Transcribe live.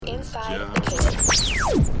Inside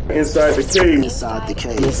the cave. Inside the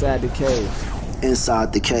cave. Inside the cave.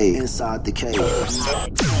 Inside the cave. Inside the cave.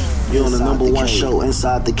 You're on the number one show,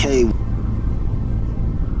 Inside the Cave.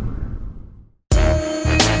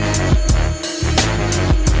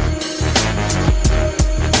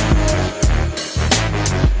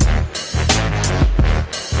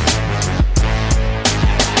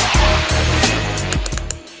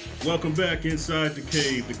 Welcome back Inside the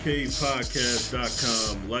Cave,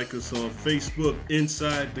 thecavepodcast.com. Like us on Facebook,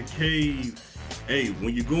 Inside the Cave. Hey,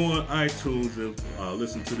 when you go on iTunes and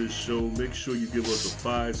listen to this show, make sure you give us a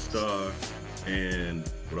 5-star. And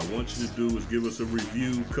what I want you to do is give us a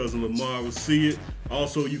review. Cousin Lamar will see it.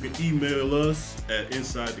 Also, you can email us at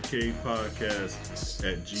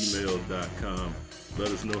insidethecavepodcast@gmail.com. Let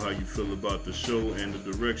us know how you feel about the show and the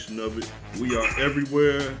direction of it. We are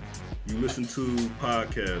everywhere you listen to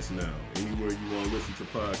podcasts now. Anywhere you want to listen to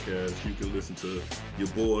podcasts, you can listen to your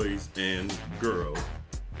boys and girl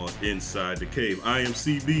on Inside the Cave. I am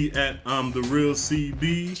CB at I'm the Real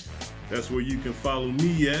CB. That's where you can follow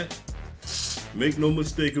me at. Make no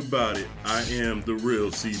mistake about it, I am the Real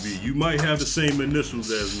CB. You might have the same initials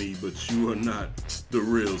as me, but you are not the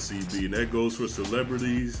Real CB. And that goes for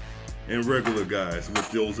celebrities and regular guys with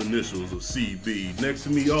those initials of CB. Next to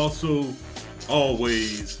me also,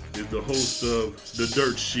 always, is the host of The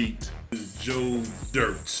Dirt Sheet, Joe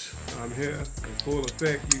Dirt. I'm here in full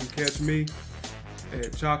effect. You can catch me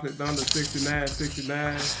at Chocolate Thunder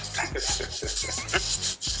 6969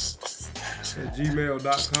 at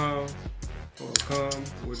gmail.com or come,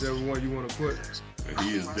 whichever one you want to put. And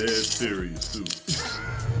he is dead serious too.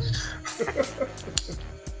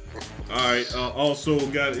 Alright, also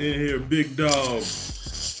got in here Big Dog.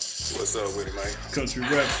 What's up with it, man? Country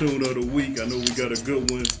rap tune of the week. I know we got a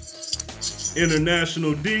good one.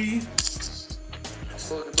 International D. What's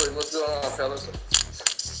going on, fellas?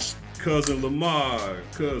 Cousin Lamar.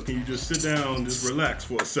 Cuz, can you just sit down, just relax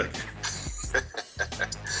for a second?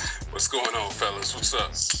 What's going on, fellas? What's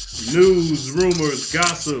up? News, rumors,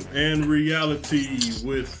 gossip, and reality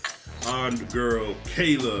with our girl,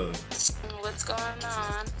 Kayla. What's going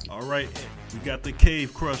on? All right, we got the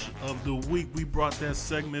Cave Crush of the week. We brought that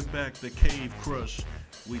segment back, the Cave Crush.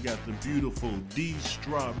 We got the beautiful D.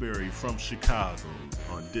 Strawberry from Chicago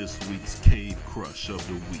on this week's Cave Crush of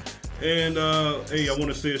the week. And, hey, I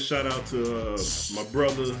want to say a shout out to my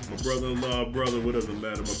brother-in-law, what doesn't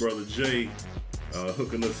matter, my brother Jay,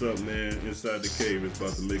 hooking us up, man, Inside the Cave. It's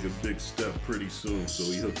about to make a big step pretty soon, so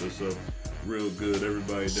he hooked us up real good.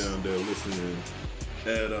 Everybody down there listening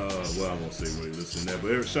at, well, I won't say really listening to that,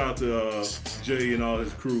 but shout out to Jay and all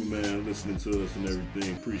his crew, man, listening to us and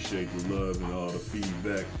everything. Appreciate the love and all the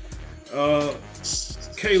feedback.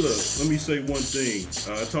 Kayla, let me say one thing.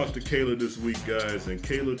 I talked to Kayla this week, guys, and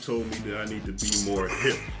Kayla told me that I need to be more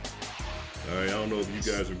hip. All right, I don't know if you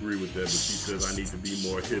guys agree with that, but she says I need to be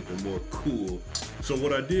more hip and more cool. So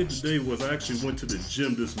what I did today was I actually went to the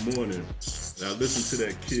gym this morning, and I listened to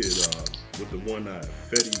that kid with the one eye,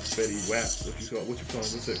 Fetty Wap. What you call him?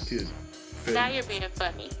 What's that kid? Fetty. Now you're being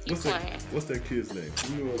funny. What's that kid's name?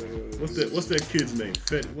 What's that kid's name?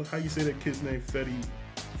 Fetty. How you say that kid's name? Fetty.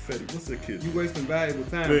 What's that kid? You wasting valuable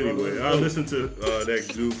time. But anyway, I listened to that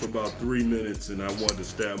dude for about 3 minutes, and I wanted to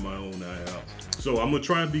stab my own eye out. So I'm gonna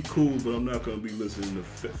try and be cool, but I'm not gonna be listening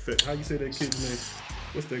to how you say that kid's name?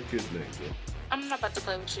 What's that kid's name, Joe? I'm not about to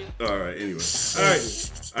play with you. All right, anyway. All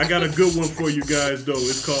right, I got a good one for you guys, though.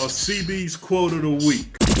 It's called CB's Quote of the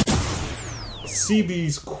Week.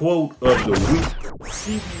 CB's Quote of the Week.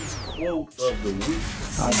 CB's Quote of the Week.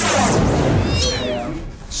 I have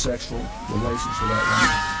sexual relations with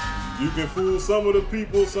that You can fool some of the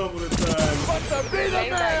people some of the time. But to be the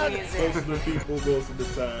man! Most of the people most of the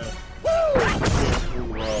time. Woo! You can't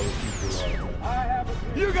fool all the people all the time.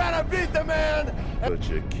 You gotta beat the man! But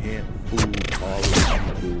you can't fool all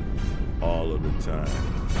the people all of the time.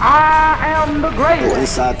 I am the greatest!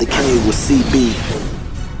 Inside the Cave with CB.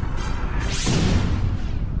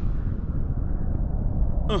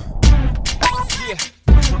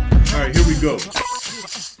 Alright, here we go.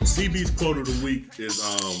 CB's quote of the week is,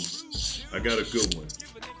 I got a good one.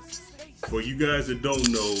 For you guys that don't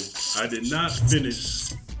know, I did not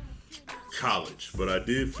finish college, but I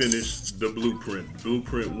did finish the Blueprint.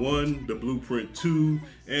 Blueprint 1, the Blueprint 2,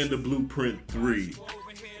 and the Blueprint 3.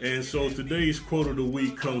 And so today's quote of the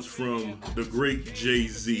week comes from the great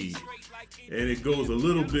Jay-Z. And it goes a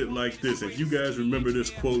little bit like this. If you guys remember this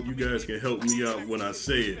quote, you guys can help me out when I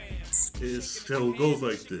say it. It goes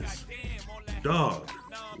like this. Dog,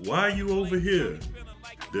 why are you over here?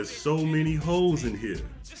 There's so many hoes in here.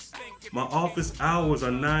 My office hours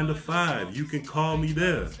are 9 to 5. You can call me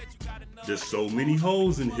there. there's so many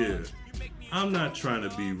hoes in here. I'm not trying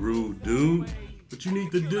to be rude, dude, but you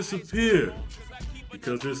need to disappear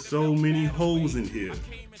because there's so many hoes in here.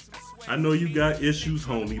 I know you got issues,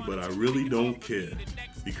 homie, but I really don't care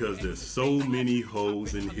because there's so many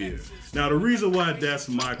hoes in here. Now, the reason why that's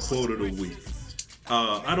my quote of the week,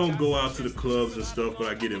 I don't go out to the clubs and stuff, but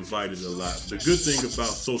I get invited a lot. The good thing about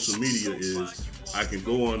social media is I can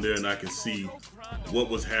go on there and I can see what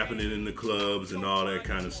was happening in the clubs and all that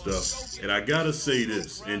kind of stuff. And I gotta say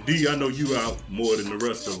this, and D, I know you out more than the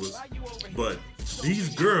rest of us, but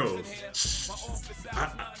these girls,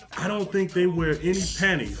 I don't think they wear any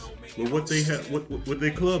panties with what they had, with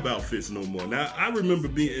their club outfits no more. Now, I remember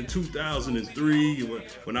being in 2003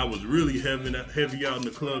 when I was really heavy out in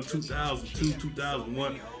the club, 2002,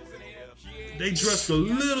 2001. They dressed a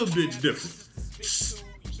little bit different.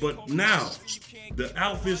 But now, the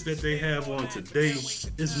outfits that they have on today,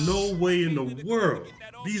 is no way in the world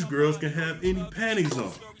these girls can have any panties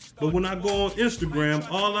on. But when I go on Instagram,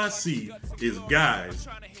 all I see is guys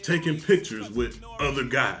taking pictures with other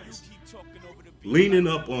guys, leaning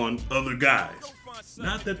up on other guys.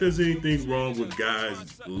 Not that there's anything wrong with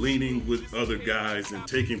guys leaning with other guys and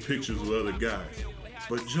taking pictures with other guys.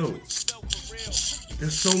 But Joe,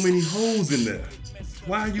 there's so many hoes in there.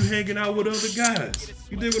 Why are you hanging out with other guys?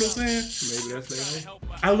 You dig what I'm saying? Maybe that's their hoe.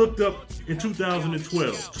 I looked up in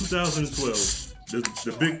 2012.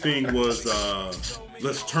 The big thing was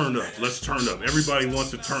let's turn up. Everybody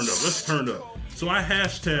wants to turn up. Let's turn up. So I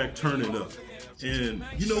hashtag turning up. And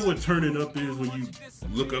you know what turning up is when you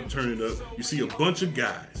look up turning up? You see a bunch of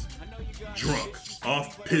guys drunk,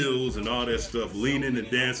 off pills and all that stuff, leaning and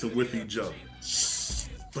dancing with each other.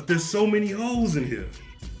 But there's so many hoes in here.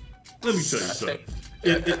 Let me tell you something.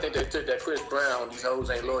 I think that Chris Brown, these hoes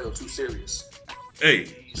ain't loyal, too serious. Hey,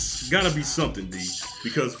 it's gotta be something, D.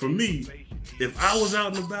 Because for me, if I was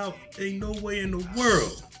out and about, ain't no way in the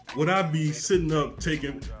world would I be sitting up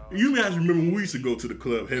taking... You guys remember when we used to go to the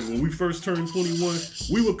club, Heaven, when we first turned 21,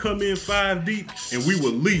 we would come in 5 deep and we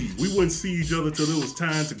would leave. We wouldn't see each other till it was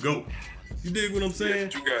time to go. You dig what I'm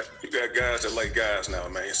saying? Yeah, you got guys that like guys now,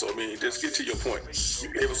 man. So, I mean, just get to your point.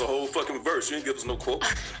 You gave us a whole fucking verse. You didn't give us no quote.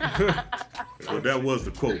 Well, that was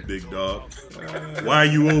the quote, big dog. Why are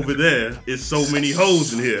you over there? It's so many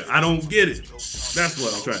hoes in here. I don't get it. That's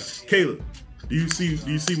what I'm trying. Caleb, do you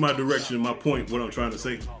see my direction and my point, what I'm trying to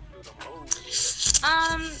say?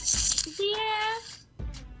 Yeah.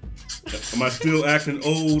 Am I still acting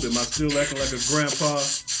old? Am I still acting like a grandpa?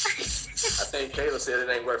 I think Kayla said it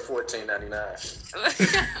ain't worth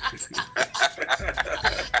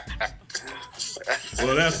 $14.99.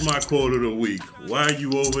 Well, that's my quote of the week. Why are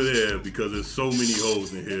you over there? Because there's so many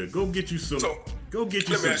hoes in here. Go get you some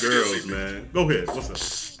girls, man. Go ahead. What's up?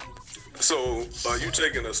 So, are you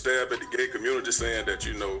taking a stab at the gay community saying that,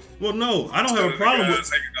 you know... Well, no, I don't have a problem with...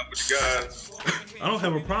 hanging out with the guys. I don't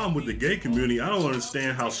have a problem with the gay community. I don't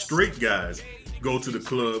understand how straight guys go to the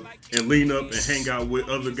club and lean up and hang out with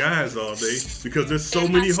other guys all day because there's so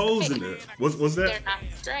many hoes in there. What's that? They're not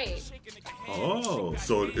straight. Oh,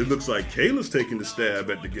 so it looks like Kayla's taking the stab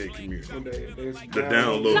at the gay community. The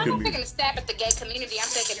down low No, I'm not community. taking a stab at the gay community. I'm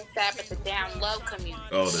taking a stab at the down low community.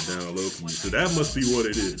 Oh, the down low community. So that must be what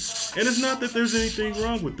it is. And it's not that there's anything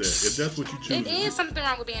wrong with that, if that's what you choose. It is something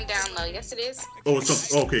wrong with being down low. Yes, it is. Oh, it's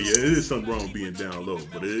something. Okay, yeah, it is something wrong with being down low,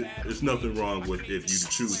 but it's nothing wrong with if you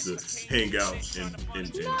choose to hang out and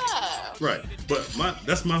No. right. But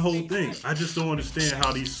that's my whole thing. I just don't understand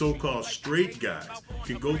how these so-called straight guys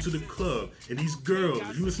can go to the club and these girls,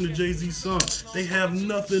 if you listen to Jay-Z's song, they have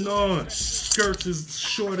nothing on. Skirts is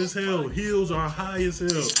short as hell, heels are high as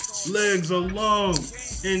hell, legs are long,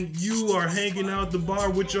 and you are hanging out at the bar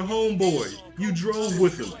with your homeboy. You drove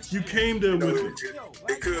with him. You came there with him.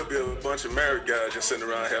 It could be a bunch of married guys just sitting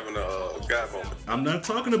around having a guy moment. I'm not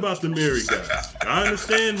talking about the married guys. I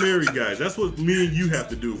understand married guys. That's what me and you have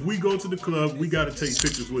to do. If we go to the club, we got to take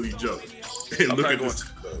pictures with each other. And look at this.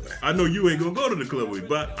 I know you ain't gonna go to the club with me,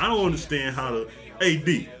 but I don't understand how to. Hey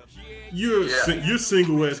D, you're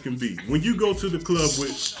single as can be. When you go to the club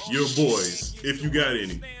with your boys, if you got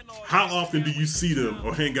any, how often do you see them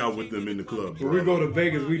or hang out with them in the club? When we go to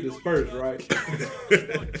Vegas, we disperse, right?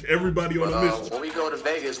 Everybody on a mission. When we go to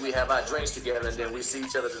Vegas, we have our drinks together and then we see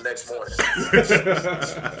each other the next morning.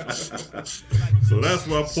 So that's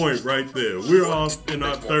my point right there. We're all in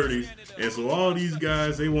our 30s, and so all these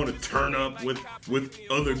guys, they want to turn up with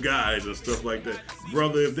other guys and stuff like that.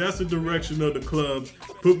 Brother, if that's the direction of the clubs,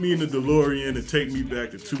 put me in the DeLorean and take me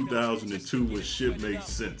back to 2002 when shit makes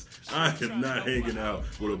sense. I am not hanging out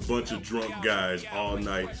with a bunch bunch of drunk guys all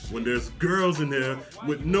night when there's girls in there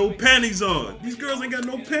with no panties on. These girls ain't got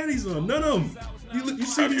no panties on. None of them.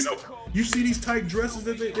 You see these tight dresses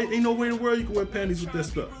that they ain't no way in the world you can wear panties with that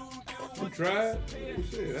stuff. You tried? Oh,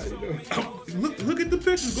 shit, how you doing? Look at the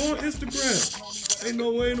pictures. Go on Instagram. Ain't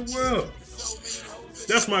no way in the world.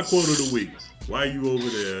 That's my quote of the week. Why are you over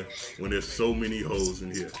there when there's so many hoes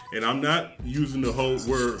in here? And I'm not using the whole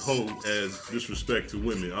word hoe as disrespect to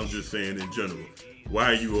women. I'm just saying in general.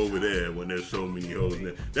 Why are you over there when there's so many hoes in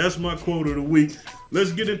there? That's my quote of the week.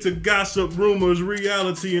 Let's get into gossip, rumors,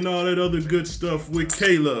 reality, and all that other good stuff with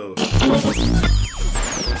K-Love. Give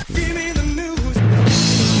me the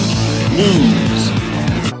News.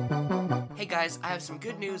 Hey guys, I have some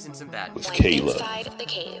good news and some bad news. K-Love. Inside the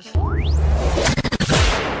cave.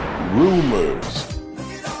 Rumors.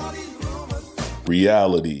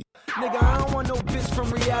 Reality. Nigga, I don't want no bitch from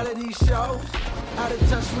reality shows. Out of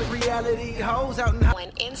touch with reality hoes out in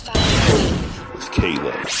When inside the cave. It's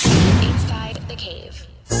K-Love. Inside the cave.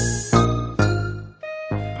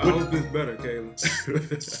 I hope it's better, Kayla.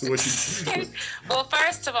 Well,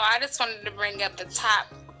 first of all, I just wanted to bring up the top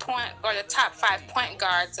 5 point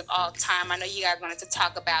guards of all time. I know you guys wanted to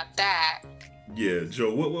talk about that. Yeah,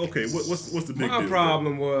 Joe. What's the big deal? My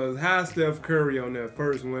problem was how Steph Curry on that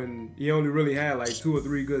first when he only really had like 2 or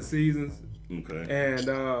 3 good seasons. Okay. And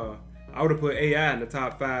I would have put AI in the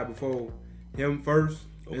top 5 before him first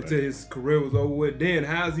until his career was over with. Then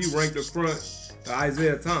how's he ranked up front to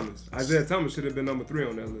Isaiah Thomas? Isaiah Thomas should have been number 3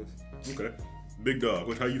 on that list. Okay. Big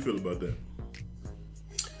Dog, how you feel about that?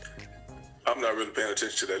 I'm not really paying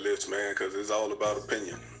attention to that list, man, because it's all about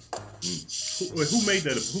opinion. Who made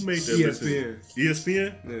that ESPN. list?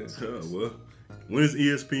 ESPN? Yeah. Oh, well, when has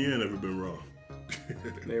ESPN ever been wrong?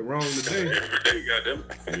 They wrong today. Every day, goddamn.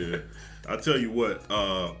 Yeah. I tell you what,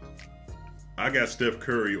 I got Steph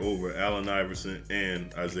Curry over Allen Iverson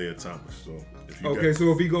and Isaiah Thomas. So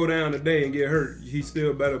if he go down today and get hurt, he's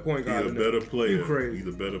still a better point guard. He's a better player. You crazy. He's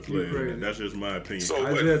a better player. Man. That's just my opinion. So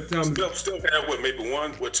Steph had maybe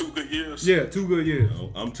 2 good years? Yeah, 2 good years.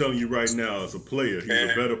 I'm telling you right now, as a player, he's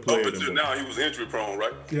a better player up until now, he was injury prone,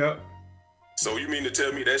 right? Yeah. So you mean to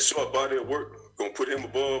tell me that short body of work gonna put him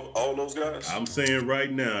above all those guys? I'm saying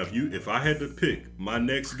right now, if I had to pick my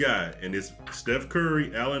next guy, and it's Steph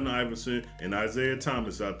Curry, Allen Iverson, and Isaiah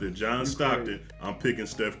Thomas out there, John Stockton, I'm picking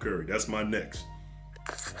Steph Curry. That's my next.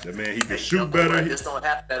 That man, he can shoot better. This don't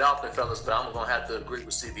happen that often, fellas, but I'm gonna have to agree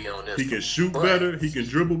with CV on this. He can shoot better. He can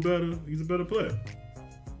dribble better. He's a better player.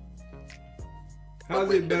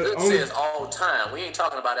 How's it better? It says all time. We ain't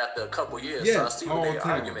talking about after a couple years. Yeah, so I see what their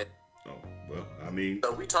argument. Well, I mean,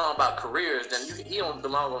 so we talking about careers, then he don't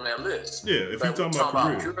belong on that list. Yeah, if you're talking about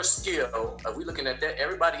careers, pure skill, if we looking at that,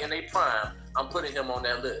 everybody in their prime, I'm putting him on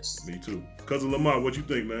that list. Me too. Cousin Lamar, what you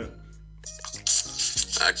think, man?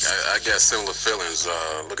 I got similar feelings.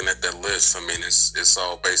 Looking at that list, I mean, it's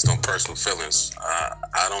all based on personal feelings.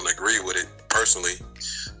 I don't agree with it personally.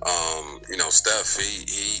 Steph,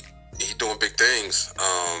 he doing big things.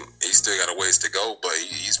 He still got a ways to go, but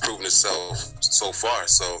he's proven himself so far.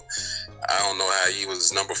 So I don't know how he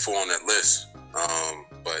was number 4 on that list.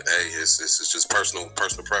 But hey, it's just personal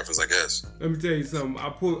preference, I guess. Let me tell you something.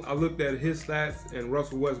 I looked at his stats and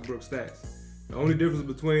Russell Westbrook's stats. The only difference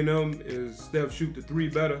between them is Steph shoot the 3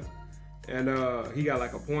 better, and he got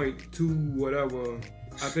like a .2 whatever.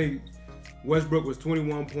 I think Westbrook was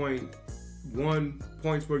 21.1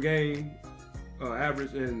 points per game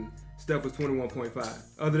average, and Steph was 21.5.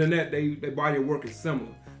 Other than that, they body of work is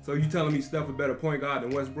similar. So you telling me Steph a better point guard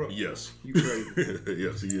than Westbrook? Yes. You crazy.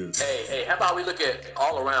 Yes, he is. Hey, how about we look at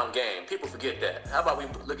all-around game? People forget that. How about we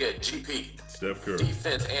look at GP? Steph Curry.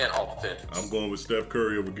 Defense and offense. I'm going with Steph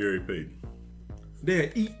Curry over Gary Payton.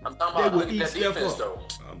 I'm talking about looking at defense, though.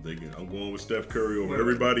 I'm going with Steph Curry over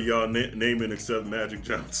everybody y'all naming except Magic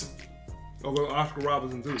Johnson. Over Oscar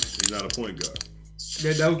Robertson, too. He's not a point guard.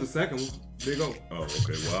 Yeah, that was the second one. Big O. Oh,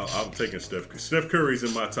 okay. Well, I'm taking Steph. Steph Curry's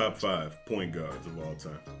in my top 5 point guards of all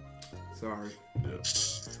time. Sorry. Yeah.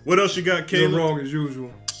 What else you got, Kayla? You're wrong as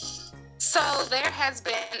usual. So there has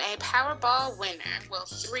been a Powerball winner. Well,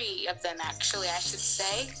 3 of them actually, I should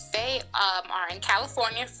say. They are in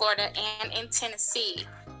California, Florida, and in Tennessee.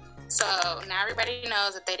 So now everybody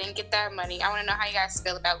knows that they didn't get that money. I want to know how you guys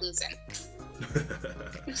feel about losing.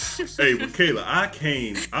 Hey, but Kayla,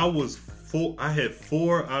 I had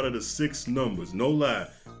 4 out of the 6 numbers, no lie,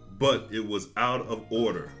 but it was out of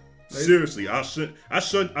order. Seriously, I sent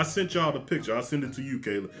y'all the picture. I'll send it to you,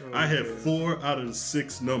 Kayla. I had 4 out of the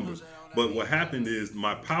 6 numbers. But what happened is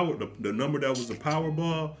the number that was the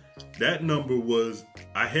Powerball, That number was,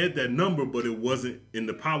 I had that number, but it wasn't in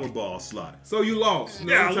the Powerball slot. So you lost.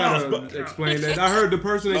 Yeah, I'm I trying lost, to explain that. I heard the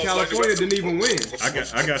person in California didn't even win. I got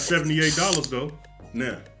 $78 though.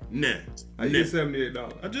 Nah. I get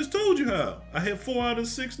 $78. I just told you how. I had 4 out of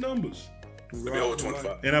 6 numbers. Over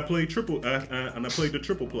 25. And I played triple. And I played the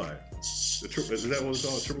triple player. Is that what it's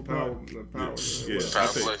called? Triple power.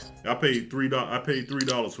 I paid $3. I paid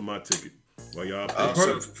 $3 for my ticket. While y'all paid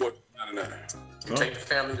 $4.99. Take the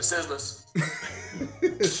family to Sizzlers.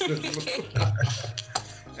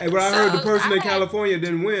 Hey, but I heard the person in California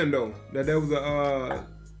didn't win though. That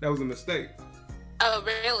was a mistake. Oh,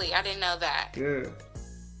 really? I didn't know that. Yeah.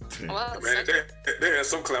 Well, man, they had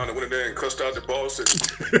some clown that went in there and cussed out the boss and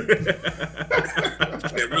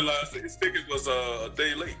realized that his ticket was a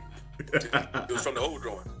day late. It was from the old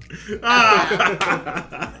drawing.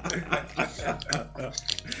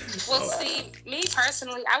 Well, see, me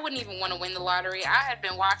personally, I wouldn't even want to win the lottery. I had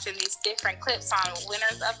been watching these different clips on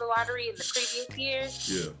winners of the lottery in the previous years.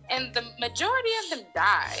 Yeah. And the majority of them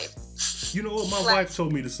died. You know what? My wife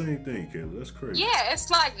told me the same thing, Kayla. That's crazy. Yeah, it's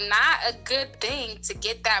like not a good thing to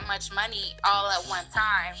get that much money all at one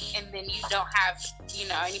time, and then you don't have,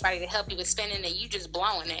 anybody to help you with spending it. You just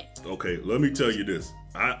blowing it. Okay, let me tell you this.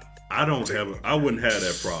 I wouldn't have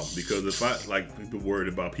that problem, because if people worried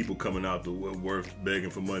about people coming out the woodwork begging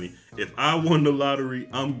for money. If I won the lottery,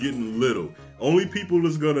 I'm getting little. Only people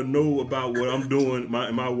that's gonna know about what I'm doing,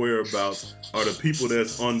 my whereabouts, are the people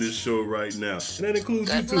that's on this show right now, and that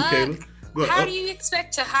includes you too, Kayla. But, how do you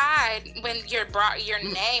expect to hide when your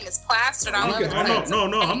name is plastered all over the place? No.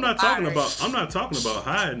 I'm not talking about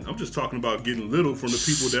hiding. I'm just talking about getting little from the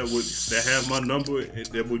people that have my number and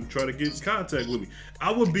that would try to get in contact with me. I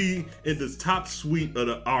would be in the top suite of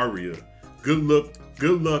the Aria. Good luck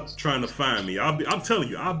trying to find me. I'm telling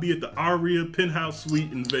you, I'll be at the Aria penthouse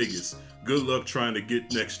suite in Vegas. Good luck trying to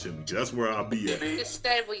get next to me. That's where I'll be at. Just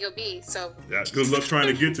said where you'll be. So. Yeah, good luck trying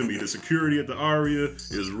to get to me. The security at the Aria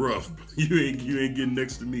is rough. You ain't getting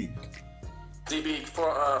next to me. DB, for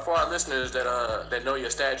our listeners that know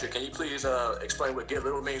your stature, can you please explain what "get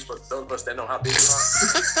little" means for those of us that know how big you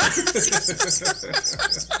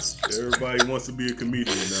are? Everybody wants to be a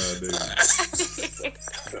comedian nowadays.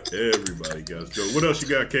 Everybody got a joke. What else you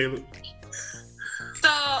got, Caleb?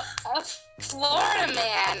 So, Florida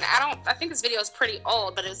man, I think this video is pretty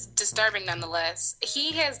old, but it's disturbing nonetheless.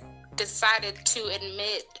 He has decided to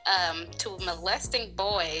admit to molesting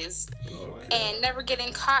boys and never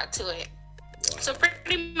getting caught to it. Wow. So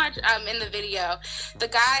pretty much in the video, the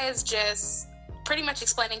guy is just pretty much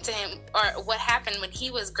explaining to him what happened when he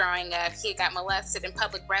was growing up. He got molested in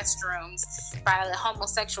public restrooms by the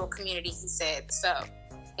homosexual community, he said. So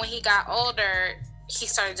when he got older, he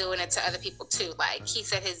started doing it to other people too. Like, he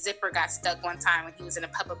said his zipper got stuck one time when he was in a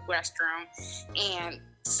public restroom, and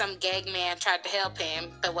some gay man tried to help him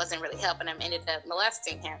but wasn't really helping him, ended up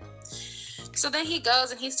molesting him. So then he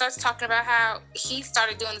goes and he starts talking about how he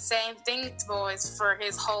started doing the same thing to boys for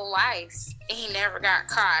his whole life and he never got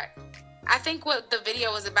caught. I think what the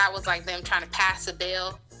video was about was like them trying to pass a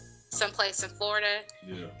bill someplace in Florida.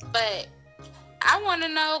 Yeah. But I want to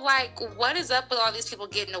know, like, what is up with all these people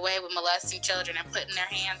getting away with molesting children and putting their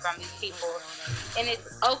hands on these people? And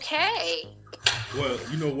it's okay. Well,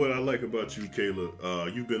 you know what I like about you,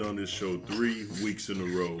 Kayla? You've been on this show 3 weeks in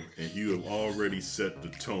a row, and you have already set the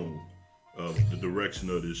tone of the direction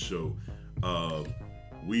of this show.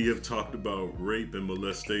 We have talked about rape and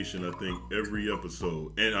molestation, I think, every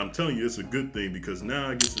episode. And I'm telling you, it's a good thing, because now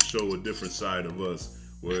I get to show a different side of us,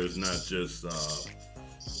 where it's not just...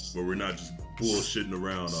 where we're not just bullshitting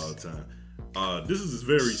around all the time. This is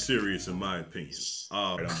very serious in my opinion.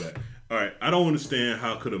 All right, I'm back. All right, I don't understand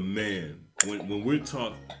how could a man, when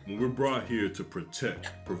we're brought here to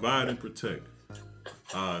provide and protect,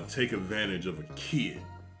 take advantage of a kid,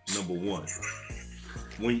 number one.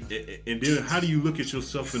 And then how do you look at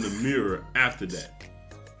yourself in the mirror after that?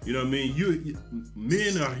 You know what I mean?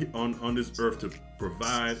 Men are on this earth to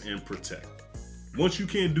provide and protect. Once you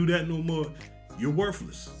can't do that no more, you're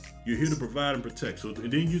worthless. You're here to provide and protect. So,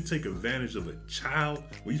 and then you take advantage of a child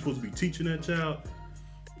when you're supposed to be teaching that child.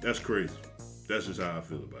 That's crazy. That's just how I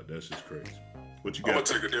feel about it. That's just crazy. What you got? I'm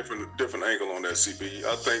gonna take a different angle on that, CB.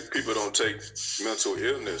 I think people don't take mental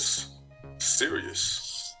illness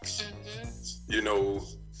serious. Mm-hmm. You know,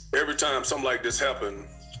 every time something like this happens,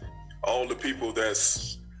 all the people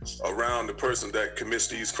that's around the person that commits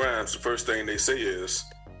these crimes, the first thing they say is,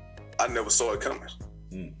 "I never saw it coming."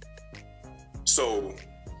 Mm. So,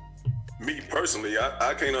 me personally,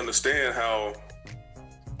 I can't understand how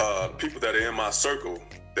people that are in my circle,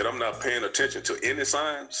 that I'm not paying attention to any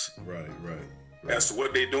signs right. as to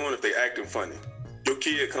what they're doing, if they acting funny. your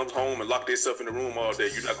kid comes home and lock themselves in the room all day,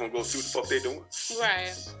 you're not gonna go see what the fuck they doing.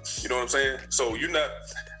 Right. You know what I'm saying? So you're not.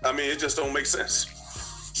 I mean, it just don't make sense.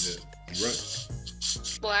 Yeah, right.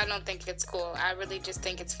 Well, I don't think it's cool. I really just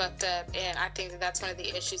think it's fucked up, and I think that that's one of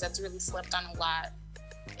the issues that's really slept on a lot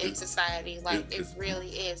in society. Like, it really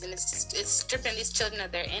is, and it's stripping these children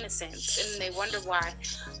of their innocence, and they wonder why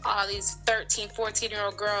all these 13,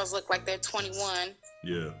 14-year-old girls look like they're 21.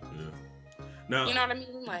 Yeah. Now, you know what I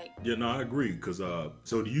mean? Like, yeah, no, I agree. Cause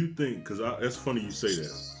so do you think? Cause it's funny you say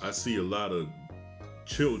that. I see a lot of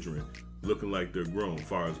children looking like they're grown, as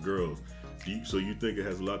far as girls. So you think it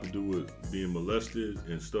has a lot to do with being molested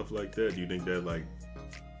and stuff like that? Do you think that like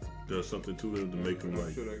does something to them to make them like?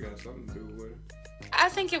 I'm sure that got something to do with it. I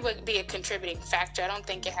think it would be a contributing factor. I don't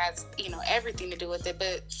think it has, everything to do with it.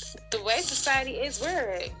 But the way society is,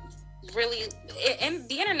 we're really, and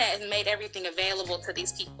the internet has made everything available to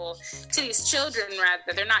these people, to these children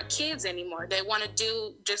rather. They're not kids anymore. They want to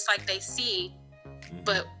do just like they see,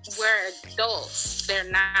 but we're adults. They're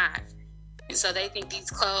not. And so they think these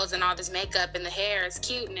clothes and all this makeup and the hair is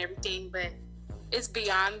cute and everything, but it's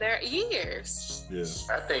beyond their years. Yeah.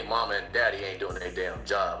 I think mama and daddy ain't doing their damn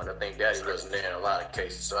job, and I think daddy wasn't there in a lot of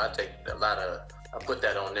cases. So I put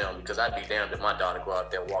that on them, because I'd be damned if my daughter go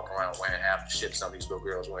out there walking around wearing half the shit some of these little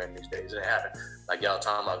girls wearing these days. It didn't happen. Like y'all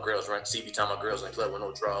talking about girls, CB talking about girls in the club with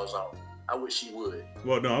no drawers on. I wish she would.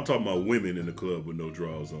 Well, no, I'm talking about women in the club with no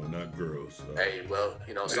drawers on, not girls. Hey, well,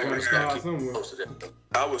 some of us gotta keep close to that.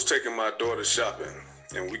 I was taking my daughter shopping,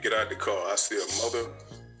 and we get out the car. I see a mother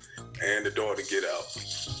and the daughter get out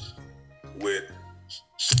with,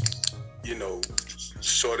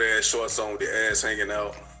 short ass shorts on with the ass hanging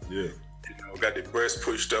out. Yeah. Got the breast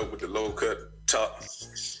pushed up with the low cut top.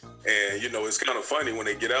 And, it's kind of funny when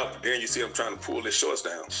they get out, then you see them trying to pull their shorts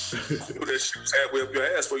down. That shit was halfway up your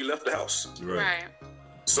ass before you left the house. Right.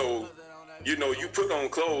 So, you put on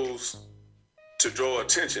clothes to draw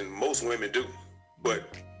attention. Most women do. But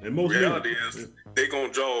reality is they're going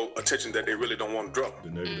to draw attention that they really don't want to draw. The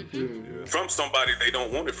negative from somebody they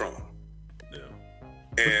don't want it from.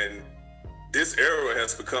 Yeah. And this era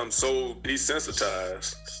has become so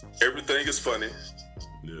desensitized. Everything is funny.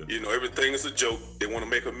 Yeah. Everything is a joke. They want to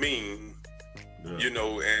make a meme.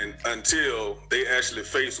 Yeah. And until they actually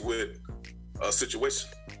face with a situation.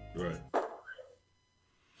 Right.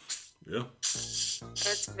 Yeah.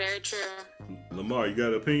 That's very true. Lamar, you got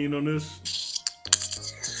an opinion on this?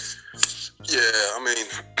 Yeah, I mean,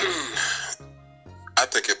 I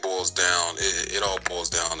think it boils down. It all boils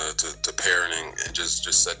down to parenting and just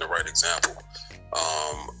setting the right example.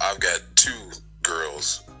 I've got 2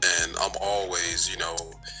 girls, and I'm always,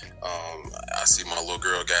 I see my little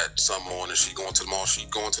girl got something on, and she going to the mall. She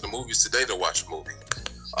going to the movies today to watch a movie.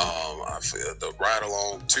 I feel the ride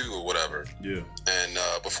along too or whatever. Yeah. And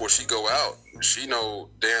before she go out, she know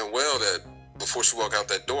damn well that before she walk out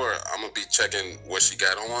that door, I'm gonna be checking what she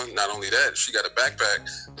got on. Not only that, she got a backpack.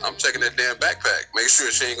 I'm checking that damn backpack. Make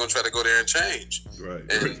sure she ain't gonna try to go there and change. Right.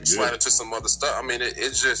 And slide into some other stuff. I mean,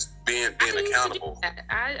 it's just being accountable.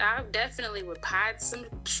 I definitely would hide some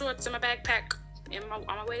shorts in my backpack on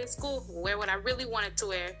my way to school. Wear what I really wanted to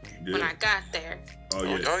wear when I got there. Oh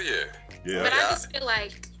yeah. Yeah. But I just feel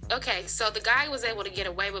like, okay, so the guy was able to get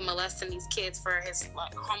away with molesting these kids for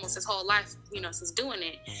almost his whole life, since doing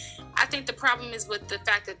it. I think the problem is with the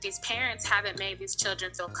fact that these parents haven't made these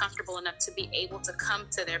children feel comfortable enough to be able to come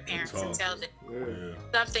to their parents and tell them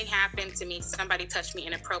something happened to me, somebody touched me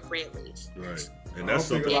inappropriately. Right. And that's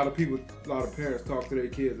something a lot of parents talk to their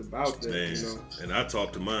kids about that. And I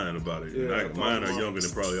talk to mine about it. Yeah, mine are younger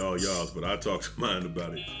than probably all y'all's, but I talk to mine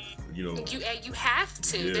about it. You have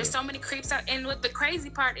to. Yeah. There's so many creeps out, and what the crazy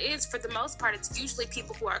part is, for the most part, it's usually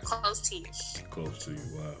people who are close to you. Close to you,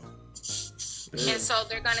 wow. Yeah. And so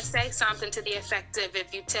they're gonna say something to the effect of,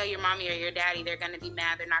 if you tell your mommy or your daddy, they're gonna be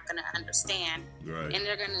mad. They're not gonna understand, right? And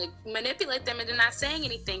they're gonna manipulate them into not saying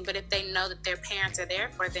anything. But if they know that their parents are there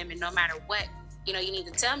for them, and no matter what, you need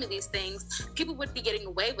to tell me these things, people would be getting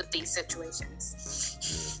away with these situations.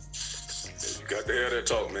 You got to have that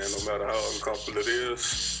talk, man, no matter how uncomfortable it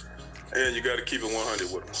is. And you got to keep it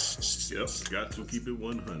 100 with them. Yep, got to keep it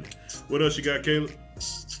 100. What else you got, Caleb?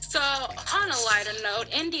 So, on a lighter note,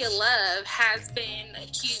 India Love has been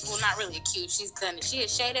accused, well, not really accused, she's done it. She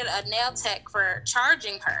has shaded a nail tech for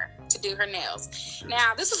charging her to do her nails.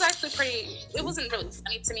 Now, this was actually it wasn't really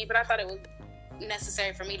funny to me, but I thought it was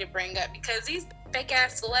necessary for me to bring up, because these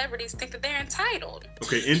fake-ass celebrities think that they're entitled.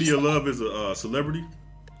 Okay, India Love is a celebrity?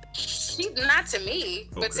 She's not to me,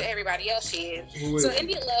 but to everybody else she is. So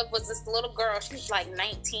India Love was this little girl. She was like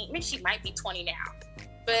 19. Maybe she might be 20 now.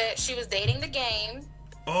 But she was dating The Game.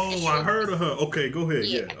 Oh, I heard of her. Okay, go ahead.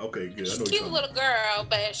 Yeah. Okay, good. I know She's a cute little girl,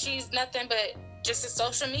 but she's nothing but just a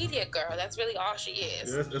social media girl. That's really all she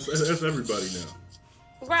is. Yeah, that's everybody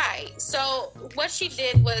now. Right. So what she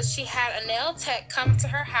did was she had a nail tech come to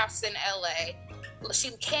her house in LA.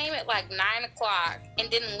 She came at like 9 o'clock and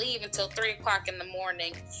didn't leave until 3 o'clock in the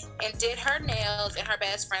morning and did her nails and her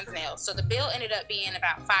best friend's nails. So the bill ended up being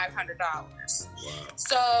about $500. Wow.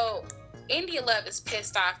 So India Love is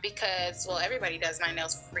pissed off because, well, everybody does my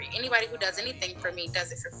nails for free. Anybody who does anything for me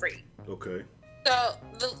does it for free. Okay. So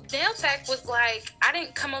the nail tech was like, I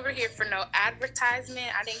didn't come over here for no advertisement.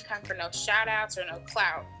 I didn't come for no shout outs or no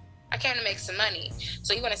clout. I came to make some money.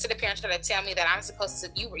 So you want to sit up here and try to tell me that I'm supposed to,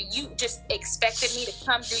 you just expected me to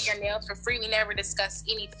come do your nails for free. We never discussed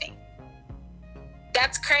anything.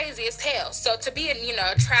 That's crazy as hell. So to be a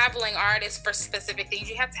traveling artist for specific things,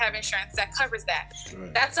 you have to have insurance that covers that.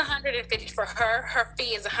 Right. That's $150 for her. Her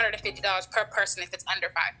fee is $150 per person if it's under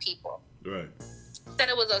 5 people. Right. Then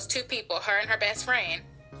it was those 2 people, her and her best friend.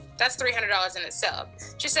 That's $300 in itself.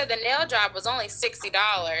 She said the nail job was only $60,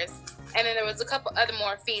 and then there was a couple other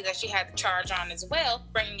more fees that she had to charge on as well,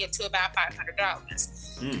 bringing it to about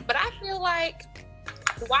 $500. But I feel like,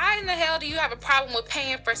 why in the hell do you have a problem with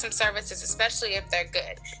paying for some services, especially if they're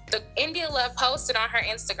good? The India Love posted on her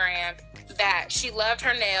Instagram that she loved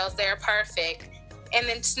her nails, they're perfect, and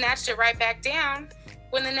then snatched it right back down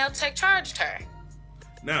when the nail tech charged her.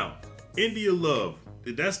 Now, India Love,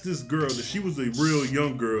 that's this girl that she was a real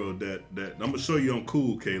young girl that I'm gonna show you on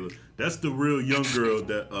Cool, Kayla. That's the real young girl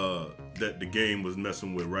that the game was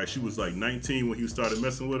messing with, right? She was like 19 when he started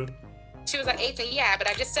messing with her. She was like 18, yeah, but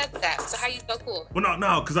I just said that. So how you so cool? Well,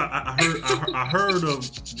 no, because I heard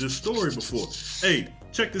of this story before. Hey,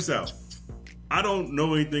 check this out. I don't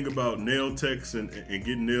know anything about nail techs and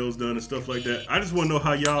getting nails done and stuff like that. I just want to know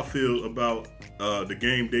how y'all feel about the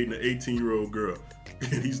game dating an 18-year-old girl.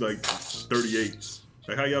 And he's like 38.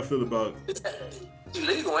 Like, how y'all feel about She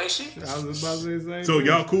legal, ain't she? I was about to say the same So thing.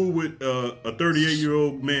 y'all cool with a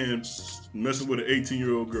 38-year-old man messing with an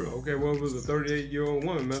 18-year-old girl? Okay, what was a 38-year-old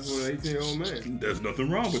woman messing with an 18-year-old man? There's nothing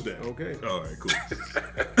wrong with that. Okay. All right, cool.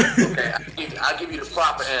 Okay, I'll give you the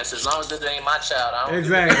proper answer. As long as this ain't my child, I don't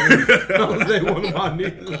Exactly. Don't say one of my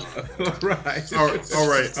nieces. Right.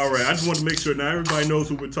 All right. I just want to make sure now everybody knows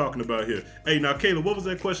who we're talking about here. Hey, now, Kayla, what was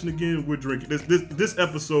that question again? We're drinking. This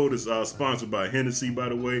episode is sponsored by Hennessy, by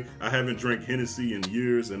the way. I haven't drank Hennessy in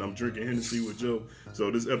years, and I'm drinking Hennessy with Joe.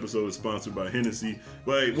 So this episode is sponsored by Hennessy.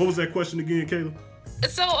 But hey, what was that question again, Kayla?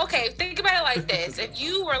 So, okay, think about it like this. If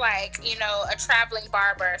you were like, a traveling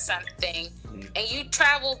barber or something, and you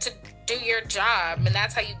traveled to do your job, and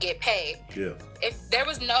that's how you get paid. Yeah. If there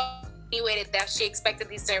was no way that she expected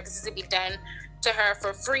these services to be done to her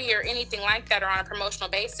for free or anything like that or on a promotional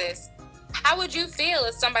basis, how would you feel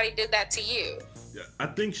if somebody did that to you? Yeah, I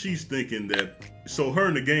think she's thinking that, so her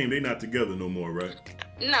and the game, they not together no more, right?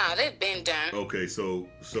 No, they've been done. Okay, so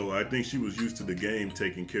I think she was used to the game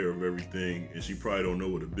taking care of everything, and she probably don't know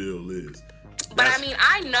what a bill is. But I mean,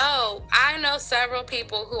 I know several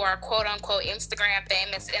people who are quote unquote Instagram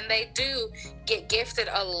famous, and they do get gifted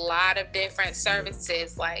a lot of different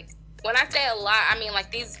services. Like, when I say a lot, I mean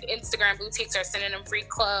like these Instagram boutiques are sending them free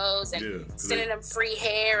clothes and sending them free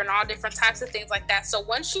hair and all different types of things like that. So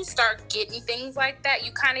once you start getting things like that,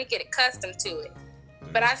 you kind of get accustomed to it.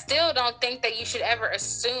 But I still don't think that you should ever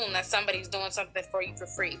assume that somebody's doing something for you for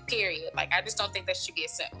free, period. Like, I just don't think that should be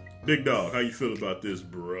assumed. Big Dog, how you feel about this,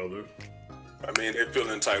 brother? I mean, they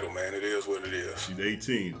feel entitled, man. It is what it is. She's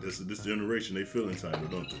 18. This generation, they feel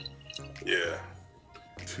entitled, don't they? Yeah.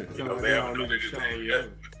 They haven't done anything yet.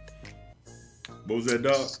 What was that,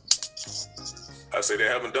 Dog? I say they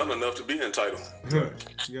haven't done enough to be entitled. Right.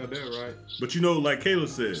 You got that right. But like Kayla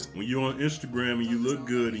said, when you're on Instagram and you look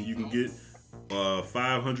good and you can get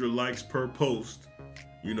 500 likes per post,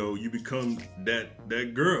 you become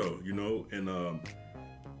that girl, and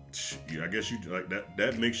I guess you like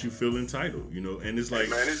that makes you feel entitled, and it's like,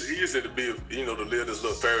 man, it's easy to be, to live this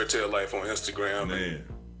little fairy tale life on Instagram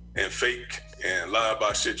and fake and lie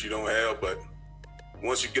about shit you don't have, but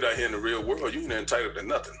once you get out here in the real world, you ain't entitled to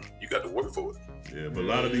nothing. You got to work for it. Yeah, but a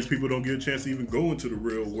lot of these people don't get a chance to even go into the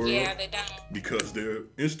real world. Yeah, they don't. Because they're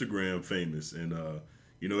Instagram famous. And,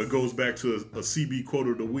 it goes back to a CB quote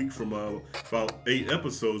of the week from about 8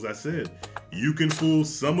 episodes. I said, you can fool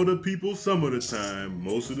some of the people some of the time,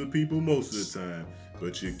 most of the people most of the time,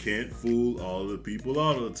 but you can't fool all the people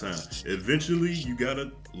all of the time. Eventually, you got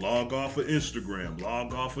to log off of Instagram,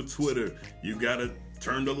 log off of Twitter. You got to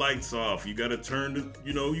turn the lights off. You got to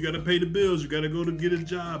you got to pay the bills. You got to go to get a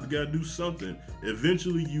job. You got to do something.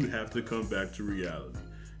 Eventually, you have to come back to reality.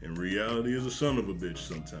 And reality is a son of a bitch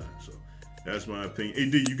sometimes. So That's my opinion. Hey,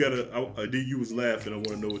 D, D, you was laughing. I want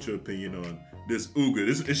to know what your opinion on this Uga.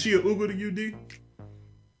 Is she a Uga to you, D?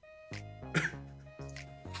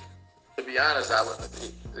 To be honest, I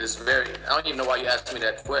don't even know why you asked me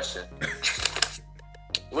that question.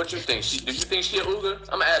 What you think? Do you think she a Uga?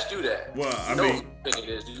 I'm gonna ask you that. Well, I mean, mean,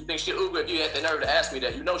 do you think she a Uga? If you had the nerve to ask me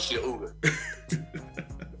that, you know she a Uga.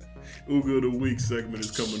 Uga of the Week segment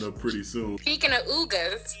is coming up pretty soon. Speaking of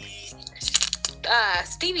Ugas,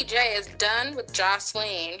 Stevie J is done with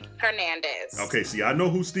Jocelyn Hernandez. Okay, see, I know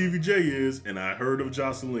who Stevie J is, and I heard of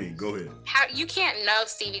Jocelyn. Go ahead. How you can't know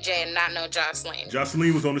Stevie J and not know Jocelyn?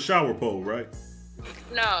 Jocelyn was on the shower pole, right?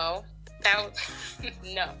 No, that was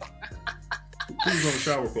no. Who was on the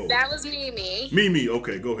shower pole? That was Mimi. Mimi,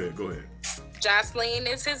 okay, go ahead. Jocelyn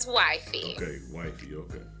is his wifey. Okay, wifey,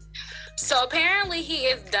 okay. So apparently he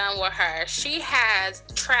is done with her. She has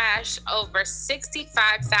trashed over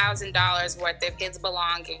 $65,000 worth of his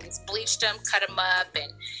belongings, bleached them, cut them up,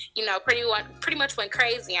 and pretty much went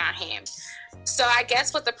crazy on him. So I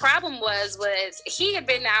guess what the problem was he had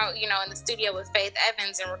been out, in the studio with Faith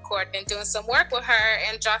Evans and recording and doing some work with her,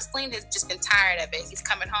 and Jocelyn has just been tired of it. He's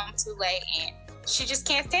coming home too late, and she just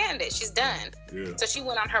can't stand it. She's done. Yeah. So she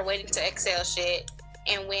went on her waiting to exhale shit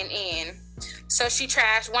and went in. So she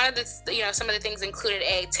trashed one of the, some of the things included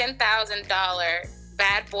a $10,000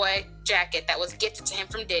 bad boy jacket that was gifted to him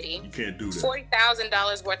from Diddy. You can't do that.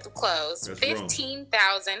 $40,000 worth of clothes. That's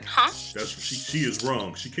 $15,000, huh? She is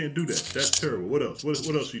wrong. She can't do that. That's terrible. What else? What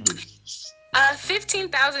else she do?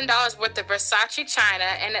 $15,000 worth of Versace china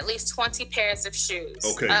and at least 20 pairs of shoes.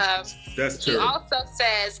 Okay, that's terrible. He also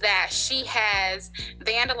says that she has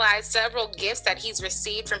vandalized several gifts that he's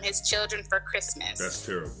received from his children for Christmas. That's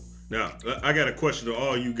terrible. Now, I got a question to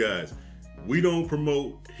all you guys. We don't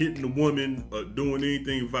promote hitting a woman or doing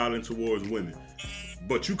anything violent towards women.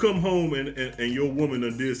 But you come home and your woman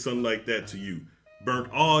done did something like that to you. Burnt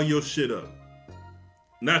all your shit up.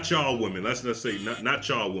 Not y'all women. Let's not say not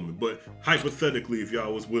y'all women. But hypothetically, if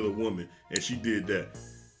y'all was with a woman and she did that,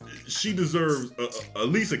 she deserves at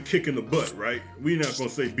least a kick in the butt, right? We're not going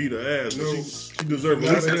to say beat her ass, but she deserves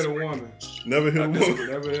at least hit a woman. Never hit a woman.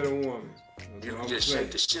 Never hit a woman. You just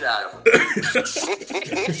shake the shit out of him.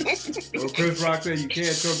 Well, Chris Rock said you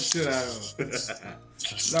can't choke the shit out of him.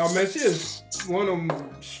 No, man, she is one of them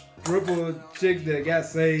stripper chicks that got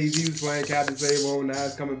saved. He was playing Captain Save-O, now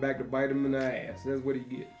it's coming back to bite him in the ass. That's what he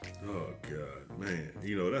get. Oh, God, man.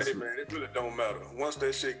 That's... Hey, man, it really don't matter. Once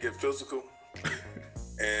that shit get physical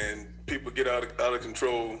and people get out of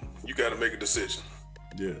control, you got to make a decision.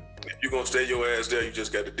 Yeah. If you're going to stay your ass there, you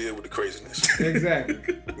just got to deal with the craziness. Exactly.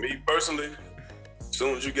 Me, personally, as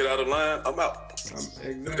soon as you get out of line, I'm out.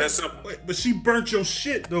 Exactly. That's simple. Wait, but she burnt your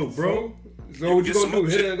shit, though, bro. So what you gonna do?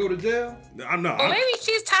 Hit her and go to jail? I'm not. Well, maybe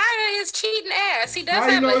she's tired of his cheating ass. He does How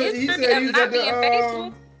have you know, a history of not being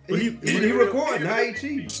faithful. But he recording. How he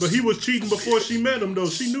cheating? But he was cheating before she met him, though.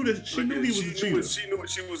 She knew he was a cheater. She knew what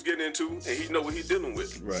she was getting into, and he know what he's dealing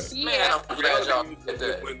with. Right. Yeah.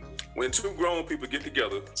 When two grown people get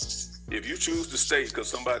together, if you choose to stay because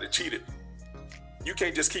somebody cheated, you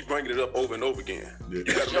can't just keep bringing it up over and over again. Yeah. You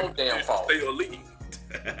got to your damn fault. Stay or leave.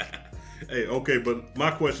 Hey, okay, but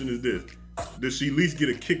my question is this. Does she at least get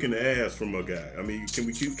a kick in the ass from a guy? I mean, can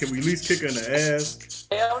we at least kick her in the ass?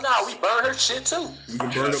 Hell no, we burn her shit too. We can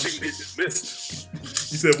burn her. She can get dismissed.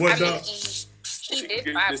 You said what, dog? He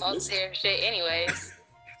did find most serious shit anyways.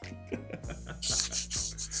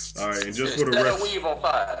 All right, and just for the record, weave on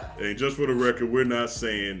fire. And just for the record, we're not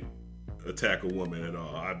saying attack a woman at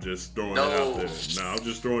all. I'm just throwing it out there. No, I'm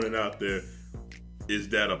just throwing it out there. Is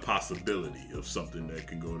that a possibility of something that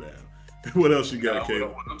can go down? What else you got,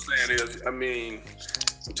 Caleb? What I'm saying is, I'm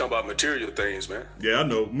talking about material things, man. Yeah, I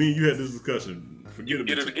know. Me and you had this discussion. Forget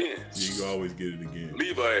Get it again. Yeah, you can always get it again.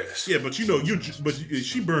 Leave her ass. Yeah, but she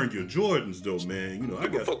burned your Jordans though, man. I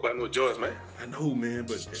got fuck about no Jordans, man. I know, man,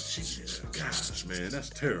 but gosh, man, that's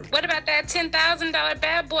terrible. What about that $10,000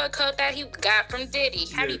 bad boy coat that he got from Diddy?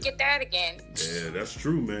 How do you get that again? Yeah, that's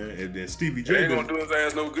true, man. And then Stevie J ain't gonna do his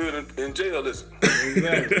ass no good in jail, listen.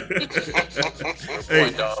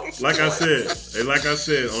 Hey, like I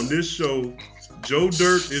said, on this show, Joe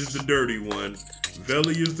Dirt is the dirty one.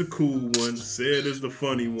 Velly is the cool one. Said is the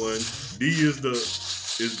funny one. D is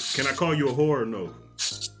can I call you a whore or no?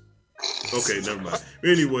 Okay, never mind.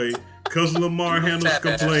 Anyway, cause Lamar handles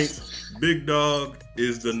complaints, Big Dog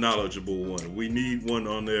is the knowledgeable one. We need one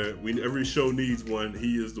on there. Every show needs one.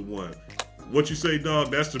 He is the one. What you say,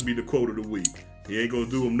 dog? That's to be the quote of the week. He ain't gonna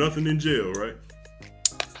do him nothing in jail, right?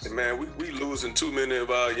 Hey, man, we losing too many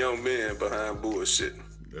of our young men behind bullshit.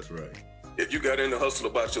 That's right. If you got in the hustle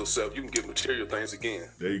about yourself, you can get material things again.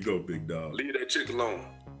 There you go, Big Dog. Leave that chick alone.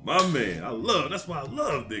 My man, that's why I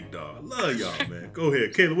love Dick Dog. I love y'all, man. Go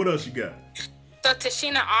ahead. Kayla, what else you got? So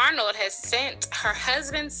Tashina Arnold has sent her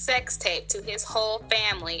husband's sex tape to his whole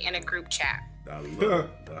family in a group chat. I love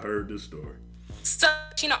it. I heard this story. So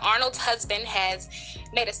Tashina Arnold's husband has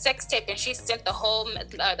made a sex tape, and she sent the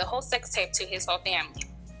whole sex tape to his whole family.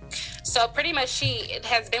 So pretty much she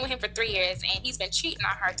has been with him for 3 years, and he's been cheating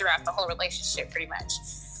on her throughout the whole relationship pretty much.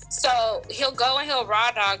 So he'll go and he'll raw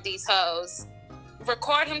dog these hoes,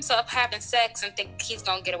 record himself having sex, and think he's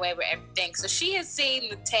gonna get away with everything. So she has seen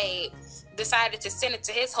the tape, decided to send it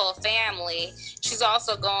to his whole family. She's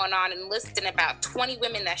also going on and listing about 20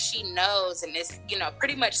 women that she knows, and is,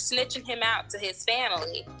 pretty much snitching him out to his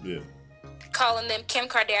family. Yeah. Calling them Kim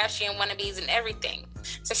Kardashian wannabes and everything.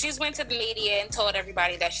 So she's went to the media and told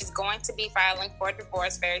everybody that she's going to be filing for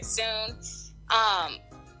divorce very soon.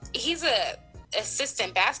 He's a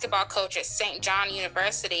assistant basketball coach at St. John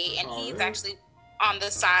University, and he's actually on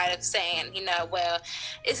the side of saying, well,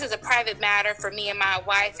 this is a private matter for me and my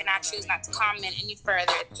wife, and I choose not to comment any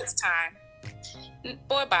further at this time.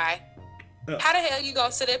 Boy, bye. How the hell you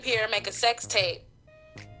gonna sit up here and make a sex tape?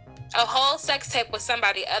 A whole sex tape with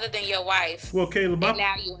somebody other than your wife. Well, Caleb, and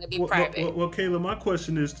now you want to be private. Well, Caleb, my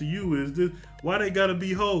question is to you: is this, why they gotta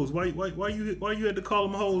be hoes? Why you had to call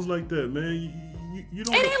them hoes like that, man? You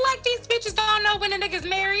don't. It ain't like these bitches don't know when a nigga's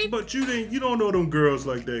married. But you don't know them girls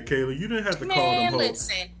like that, Kayla. You didn't have to call them hoes.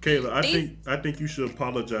 Listen, Kayla, I think you should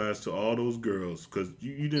apologize to all those girls because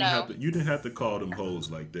you didn't have to call them hoes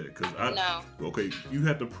like that. Okay, you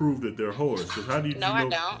had to prove that they're whores. Because how did you know? I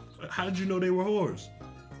don't. How did you know they were whores?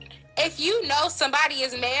 If you know somebody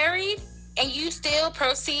is married and you still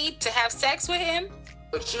proceed to have sex with him.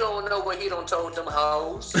 But you don't know what he done told them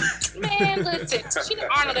hoes. Man, listen, Tashina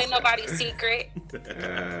Arnold ain't nobody's secret.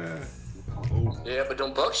 Yeah, but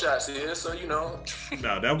them buckshots is, so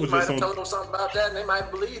Nah, that was you might have told them something about that and they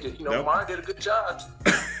might believe it. Mark did a good job.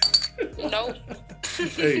 Nope.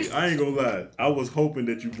 Hey, I ain't gonna lie. I was hoping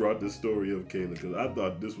that you brought this story up, Kayla, because I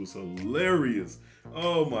thought this was hilarious.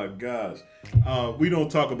 Oh my gosh. We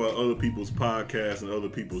don't talk about other people's podcasts and other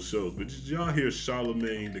people's shows, but did y'all hear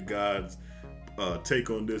Charlamagne the God's take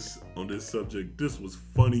on this subject? This was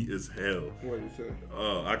funny as hell. What you say?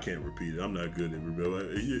 I can't repeat it. I'm not good at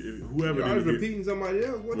it. Whoever did repeating somebody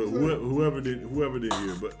else. Whoever did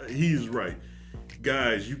hear, but he's right,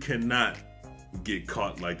 guys. You cannot get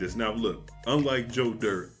caught like this. Now look, unlike Joe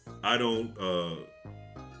Dirt, I don't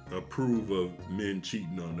approve of men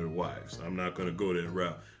cheating on their wives. I'm not gonna go that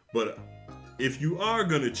route. But if you are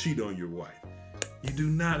gonna cheat on your wife, you do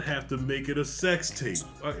not have to make it a sex tape.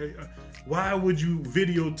 Why would you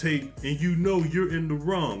videotape and you're in the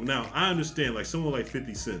wrong? Now, I understand, like someone like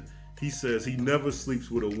 50 Cent, he says he never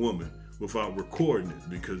sleeps with a woman without recording it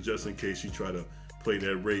because just in case she try to play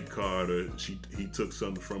that rape card or he took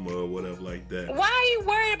something from her or whatever like that. Why are you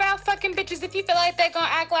worried about fucking bitches if you feel like they're gonna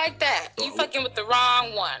act like that? You fucking with the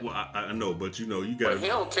wrong one. Well, I know, but you got. But he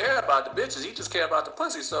don't care about the bitches. He just care about the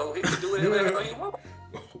pussy, so he can do whatever he wants.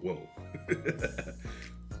 Whoa.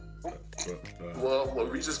 Well,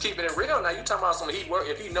 we just keeping it real. Now you talking about something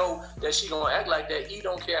if he know that she gonna act like that, he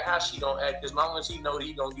don't care how she gonna act. As long as he know that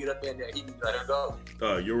he gonna get up in there, he can let her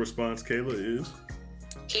go. Your response, Kayla, is?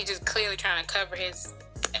 He just clearly trying to cover his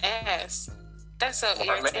ass. That's so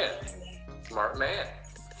irritating. Smart man.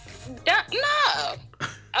 No.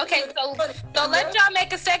 Okay, so let y'all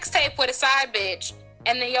make a sex tape with a side bitch,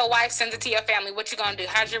 and then your wife sends it to your family. What you gonna do?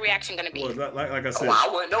 How's your reaction gonna be? Well, like I said, I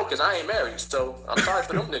wouldn't know because I ain't married, so I'm sorry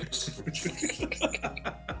for them niggas.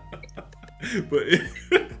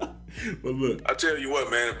 but look, I tell you what,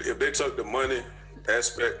 man. If they took the money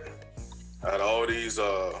aspect out of all these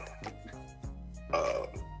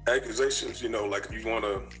accusations, like if you want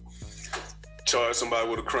to charge somebody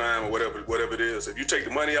with a crime or whatever it is, if you take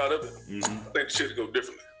the money out of it, I think the shit would go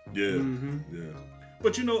differently. Yeah, yeah.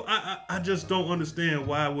 But I just don't understand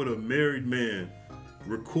why would a married man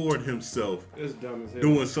record himself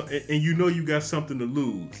doing something, and you got something to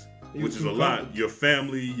lose, which is a lot. Your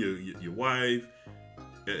family, your wife,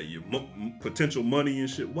 your potential money and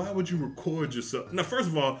shit. Why would you record yourself? Now, first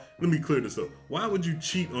of all, let me clear this up. Why would you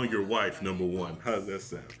cheat on your wife? Number one, how does that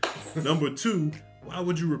sound? Number two, why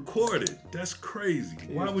would you record it? That's crazy.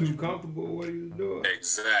 Why would you comfortable with what you doing?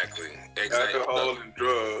 Exactly. Alcohol and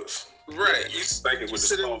drugs. Right. You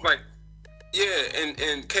said it was like,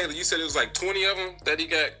 and Kayla, you said it was like 20 of them that he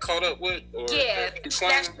got caught up with? Or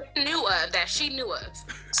that she knew of.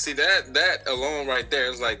 See, that alone right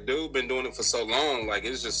there is like, dude been doing it for so long, like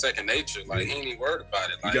it's just second nature. Like he ain't even worried about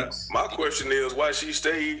it. Like, my question is why she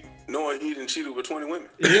stayed knowing he didn't cheat with 20 women.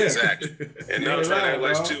 Yeah. Exactly. And now trying to act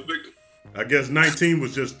like she's a victim. I guess 19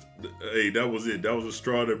 was just, hey, that was it. That was a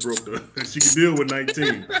straw that broke the. She could deal with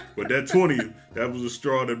 19, but that 20, that was a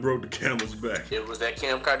straw that broke the camel's back. It was that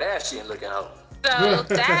Kim Kardashian looking out. So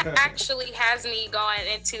that actually has me going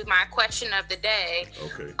into my question of the day.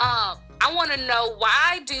 Okay. I want to know,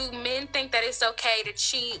 why do men think that it's okay to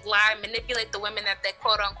cheat, lie, manipulate the women that they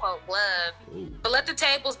quote unquote love, but let the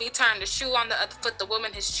tables be turned, the shoe on the other foot, the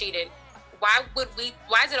woman has cheated? Why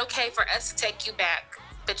is it okay for us to take you back,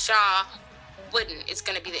 but y'all wouldn't? It's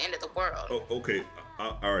going to be the end of the world. Oh, okay.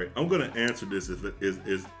 All right. I'm going to answer this as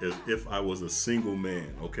if I was a single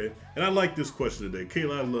man, okay? And I like this question today.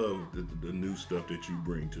 Kayla, I love the new stuff that you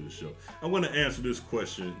bring to the show. I'm going to answer this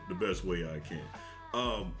question the best way I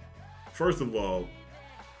can. First of all,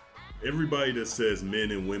 everybody that says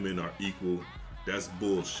men and women are equal, that's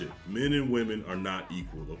bullshit. Men and women are not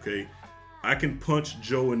equal, okay? I can punch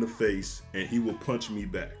Joe in the face and he will punch me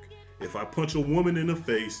back. If I punch a woman in the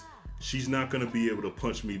face, she's not going to be able to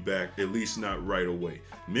punch me back, at least not right away.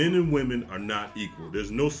 Men and women are not equal.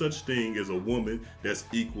 There's no such thing as a woman that's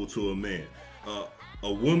equal to a man.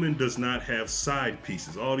 A woman does not have side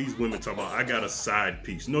pieces. All these women talk about, I got a side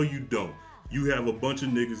piece. No, you don't. You have a bunch of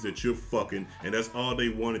niggas that you're fucking, and that's all they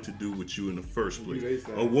wanted to do with you in the first place.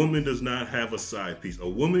 A woman does not have a side piece. A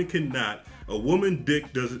woman cannot. A woman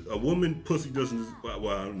dick doesn't. A woman pussy doesn't.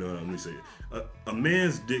 Well, no, let me say it. A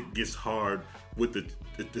man's dick gets hard with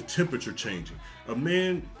the temperature changing. A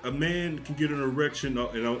man can get an erection,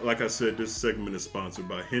 and like I said, this segment is sponsored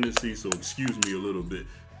by Hennessy, so excuse me a little bit.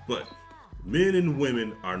 But men and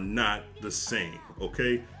women are not the same,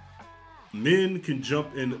 okay? Men can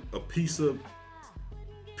jump in a piece of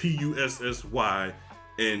PUSSY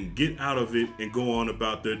and get out of it and go on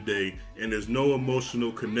about their day, and there's no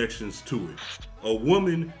emotional connections to it. A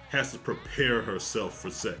woman has to prepare herself for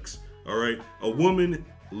sex, all right? A woman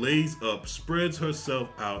lays up, spreads herself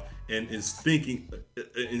out, and is thinking,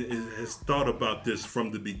 has thought about this from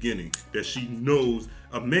the beginning, that she knows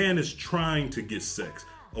a man is trying to get sex.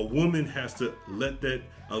 A woman has to let that,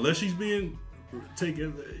 unless she's being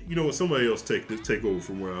taken, you know what, somebody else take over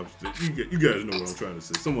from where I'm, you guys know what I'm trying to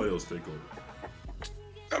say. Somebody else take over.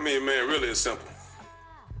 I mean, man, really it's simple.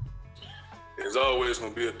 There's always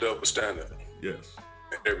going to be a double standard. Yes.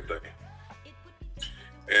 And everything.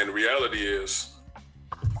 And the reality is,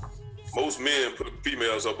 most men put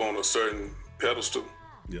females up on a certain pedestal.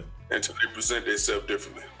 Yeah. Until they present themselves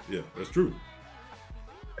differently. Yeah, that's true.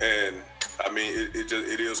 And I mean, it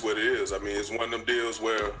is what it is. I mean, it's one of them deals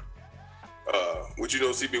where, which, you know,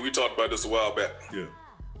 CB, we talked about this a while back. Yeah.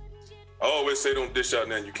 I always say don't dish out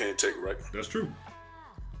now and you can't take it, right? That's true.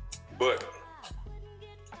 But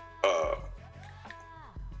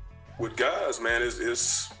with guys, man,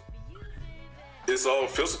 it's all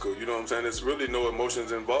physical. You know what I'm saying? There's really no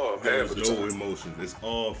emotions involved. There's no emotions. It's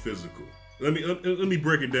all physical. Let me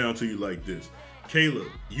break it down to you like this. Kayla,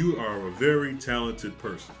 you are a very talented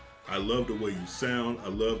person. I love the way you sound. I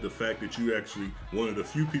love the fact that you actually one of the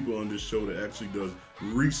few people on this show that actually does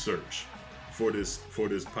research for this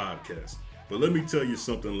podcast. But let me tell you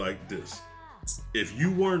something like this. If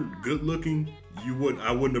you weren't good looking,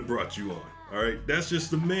 I wouldn't have brought you on. All right? That's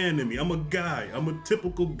just the man in me. I'm a guy. I'm a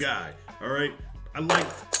typical guy. All right?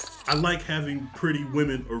 I like having pretty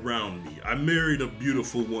women around me. I married a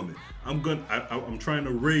beautiful woman. I'm trying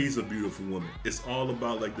to raise a beautiful woman. It's all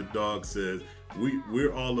about, like the dog says,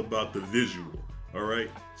 we're all about the visual. All right.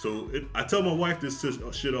 So I tell my wife this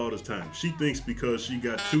shit all the time. She thinks because she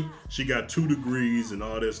got 2 degrees and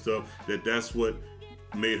all that stuff that's what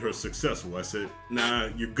made her successful. I said, nah,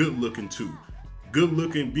 you're good looking too.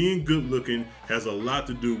 Being good looking has a lot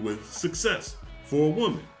to do with success for a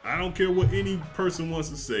woman. I don't care what any person wants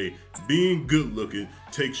to say. Being good looking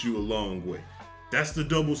takes you a long way. That's the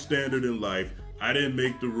double standard in life. I didn't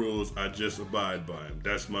make the rules. I just abide by them.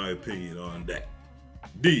 That's my opinion on that.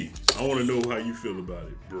 D, I want to know how you feel about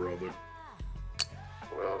it, brother.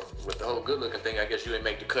 Well, with the whole good looking thing, I guess you didn't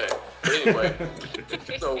make the cut. But anyway,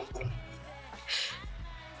 so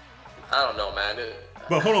I don't know, man.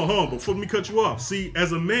 But hold on. Before me cut you off. See,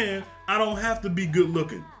 as a man, I don't have to be good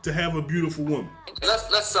looking to have a beautiful woman.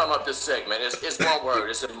 Let's sum up this segment. It's one word.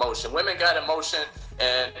 It's emotion. Women got emotion,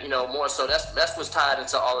 and more so. That's what's tied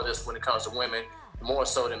into all of this when it comes to women, more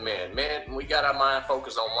so than men. Men, we got our mind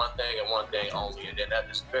focused on one thing and one thing only, and then that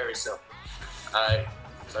is very simple. All right.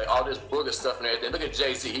 It's like all this booger stuff and everything. Look at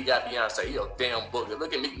Jay-Z. He got Beyonce. He a damn booger.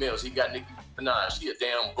 Look at Meek Mills. He got Nicki Minaj. He a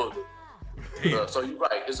damn booger. So you're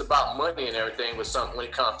right. It's about money and everything when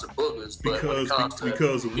it comes to boogers, but when it comes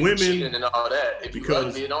to women cheating and all that, if you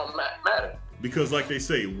ugly, it don't matter. Because, like they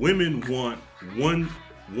say, women want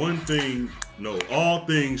all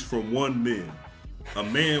things from one man. a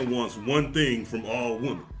man wants one thing from all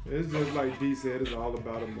women. It's just like D said, it's all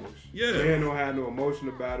about emotion. Yeah. Man don't have no emotion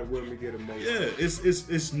about it, women get emotion. Yeah,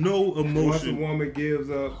 it's no emotion. Once a woman gives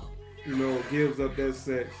up that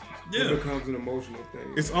sex, it becomes an emotional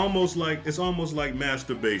thing. It's almost like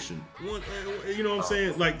masturbation. You know what I'm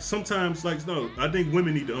saying? Like sometimes, I think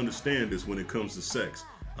women need to understand this when it comes to sex.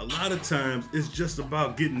 A lot of times, it's just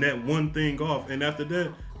about getting that one thing off, and after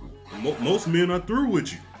that, most men are through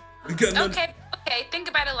with you. Okay, think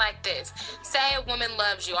about it like this. Say a woman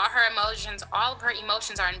loves you. All of her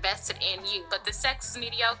emotions are invested in you, but the sex is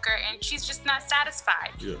mediocre and she's just not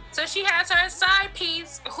satisfied. Yeah. So she has her side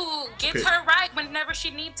piece who gets her right whenever she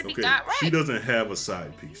needs to be got right. She doesn't have a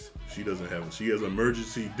side piece. She has an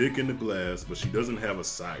emergency dick in the glass, but she doesn't have a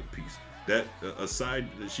side piece.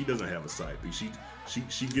 She doesn't have a side piece.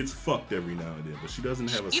 She gets fucked every now and then, but she doesn't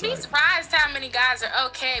have a side piece. You'd be surprised how many guys are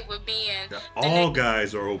okay with being... All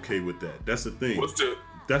guys are okay with that. That's the thing.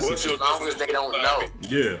 As long as they don't know.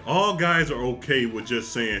 Yeah, all guys are okay with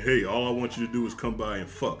just saying, hey, all I want you to do is come by and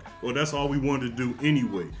fuck. Well, that's all we wanted to do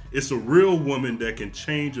anyway. It's a real woman that can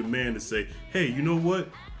change a man to say, hey, you know what?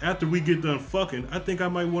 After we get done fucking, I think I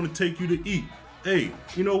might want to take you to eat. Hey,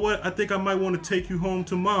 you know what? I think I might want to take you home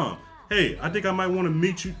to mom. Hey, I think I might want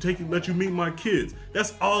to let you meet my kids.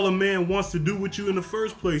 That's all a man wants to do with you in the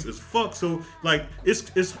first place is fuck. So like,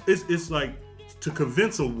 it's like to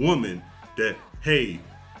convince a woman that, hey,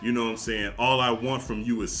 you know what I'm saying, all I want from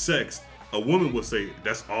you is sex. A woman would say,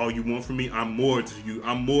 that's all you want from me? I'm more to you.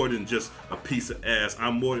 I'm more than just a piece of ass.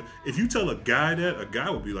 If you tell a guy that, a guy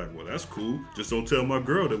would be like, well, that's cool. Just don't tell my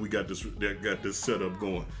girl that we got this setup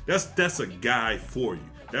going. That's a guy for you.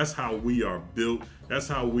 That's how we are built. That's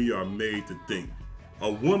how we are made to think. A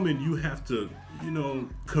woman, you have to,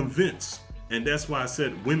 convince. And that's why I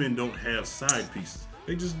said women don't have side pieces.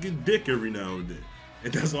 They just get dick every now and then.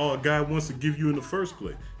 And that's all a guy wants to give you in the first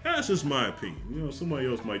place. That's just my opinion. Somebody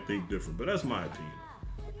else might think different, but that's my opinion.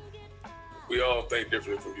 We all think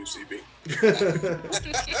differently from UCB.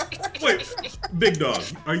 Wait, Big Dog,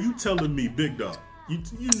 are you telling me, Big Dog? I'm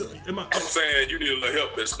saying you need a little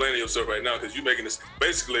help explaining yourself right now because you're making this.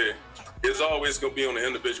 Basically, it's always going to be on an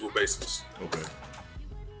individual basis. Okay.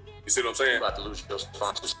 You see what I'm saying? You're about to lose your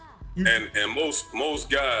sponsors. And most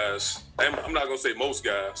guys, I'm not going to say most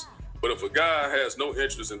guys, but if a guy has no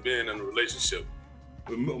interest in being in a relationship,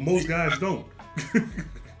 most guys don't.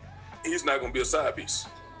 He's not going to be a side piece.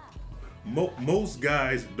 Most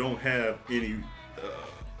guys don't have any,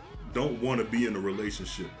 don't want to be in a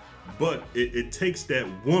relationship. But it takes that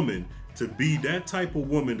woman to be that type of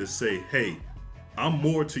woman to say, hey, I'm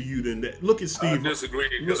more to you than that. Look at Steve. I disagree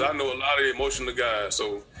because I know a lot of emotional guys,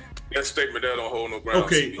 so that statement there don't hold no ground.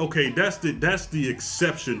 Okay, that's the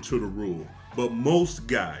exception to the rule. But most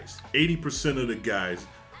guys, 80% of the guys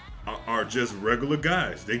are just regular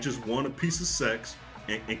guys. They just want a piece of sex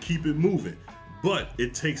and keep it moving. But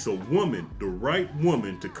it takes a woman, the right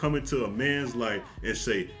woman, to come into a man's life and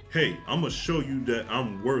say, hey, I'm going to show you that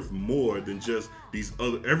I'm worth more than just these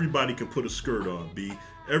other. Everybody can put a skirt on, B.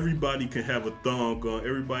 Everybody can have a thong on.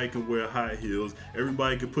 Everybody can wear high heels.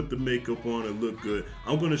 Everybody can put the makeup on and look good.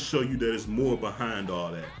 I'm going to show you that there's more behind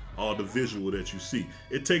all that, all the visual that you see.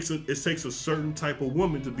 It takes a certain type of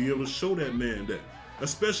woman to be able to show that man that.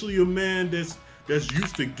 Especially a man that's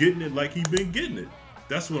used to getting it like he been getting it.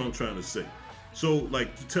 That's what I'm trying to say. So,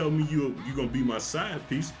 like, to tell me you're gonna be my side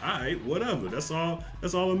piece, all right, whatever. That's all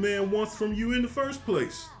a man wants from you in the first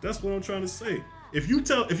place. That's what I'm trying to say. If you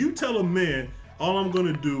tell a man all I'm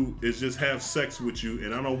gonna do is just have sex with you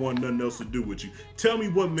and I don't want nothing else to do with you, tell me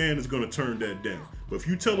what man is gonna turn that down. But if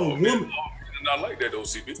you tell a woman, not like that, though,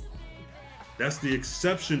 CB. That's the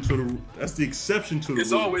exception to the.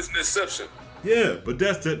 It's rule. always an exception. Yeah, but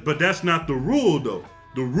that's not the rule though.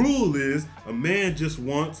 The rule is a man just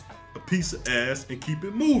wants a piece of ass and keep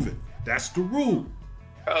it moving. That's the rule.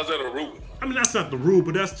 How's that a rule? I mean, that's not the rule,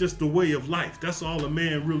 but that's just the way of life. That's all a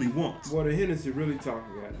man really wants. What the Hennessy really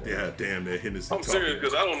talking about? Yeah, damn that Hennessy. I'm serious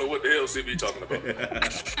because I don't know what the hell CB talking about.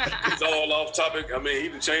 It's all off topic. I mean, he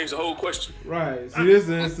done changed the whole question. Right. See,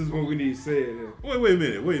 this is what we need said here. Wait a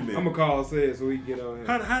minute. I'm gonna call said so we can get on here.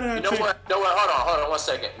 How did I? You know what? Hold on 1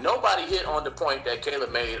 second. Nobody hit on the point that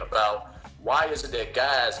Caleb made about why is it that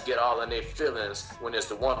guys get all in their feelings when it's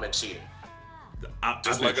the woman cheating.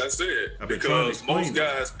 Just like I said, because most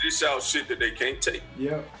guys dish out shit that they can't take.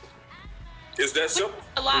 Yep. It's that simple.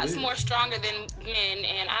 A lot more stronger than men,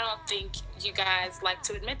 and I don't think you guys like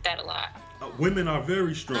to admit that a lot. Women are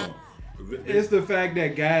very strong. It's the fact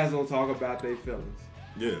that guys don't talk about their feelings.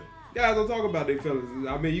 Yeah. Guys don't talk about their feelings.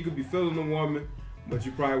 I mean, you could be feeling a woman, But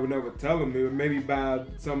you probably would never tell them. Maybe by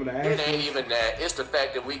some of the actions. It ain't even that. It's the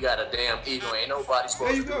fact that we got a damn ego. Ain't nobody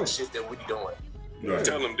supposed to do the shit that we doing. Right.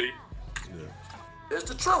 Tell them, D. Yeah. It's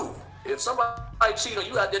the truth. If somebody cheat on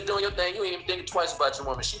you out there doing your thing, you ain't even thinking twice about your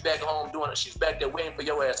woman. She back home doing it. She's back there waiting for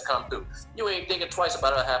your ass to come through. You ain't thinking twice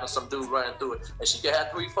about her having some dude running through it. And she can have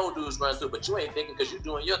 3-4 dudes running through it, but you ain't thinking because you're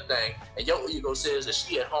doing your thing. And your ego says that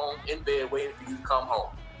she at home in bed waiting for you to come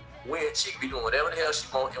home. When she be doing whatever the hell she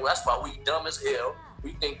want. And that's why we dumb as hell.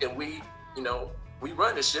 We think that we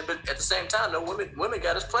run this shit. But at the same time, no, women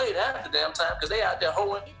got us played half the damn time because they out there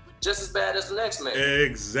hoeing just as bad as the next man.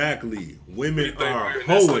 Exactly. Women are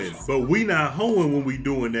hoeing, but we not hoeing when we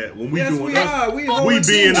doing that. When we doing we us, are. we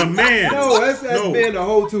being a man. No, that's being a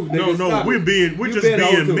hoe too. Nigga. No, we're just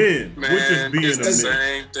being men. Man, we're just being it's the men.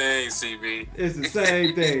 same thing, CB. It's the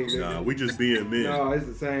same thing. Nigga. Nah, we just being men. No, it's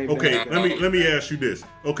the same Okay, thing. let me ask you this.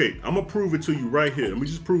 Okay, I'm gonna prove it to you right here. Let me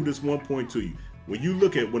just prove this one point to you. When you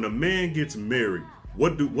look at when a man gets married,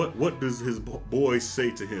 what does his boys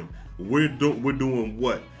say to him? We're doing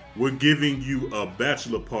what? We're giving you a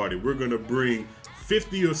bachelor party. We're gonna bring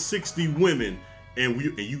 50 or 60 women, and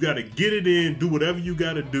you got to get it in, do whatever you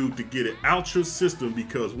got to do to get it out your system,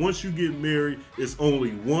 because once you get married, it's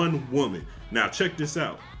only one woman. Now check this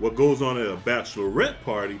out. What goes on at a bachelorette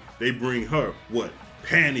party? They bring her what?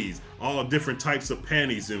 Panties, all different types of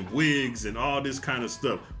panties and wigs and all this kind of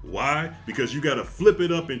stuff. Why? Because you got to flip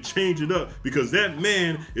it up and change it up, because that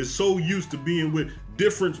man is so used to being with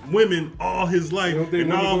different women all his life, and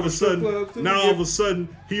now all of a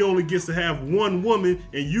sudden he only gets to have one woman,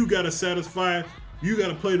 and you got to satisfy, you got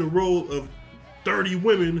to play the role of 30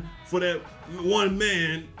 women for that one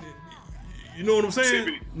man. You know what I'm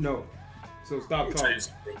saying? No. So stop talking.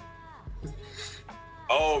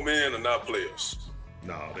 All men are not players.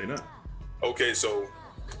 No, they not. Okay, so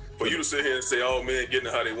for you to sit here and say all men getting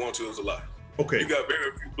it how they want to is a lie. Okay. You got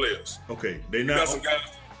very few players. Okay, they not. You got some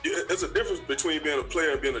guys. There's a difference between being a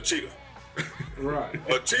player and being a cheater. Right.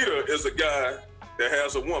 A cheater is a guy that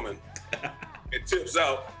has a woman and tips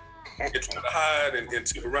out and trying to hide and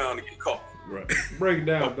tip around and get caught. Right. Break it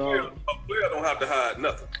down, dog. A player don't have to hide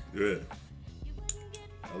nothing. Yeah.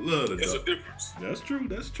 I love it. There's a difference. That's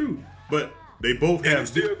true. But they both have. It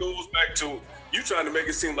still goes back to you trying to make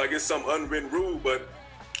it seem like it's some unwritten rule, but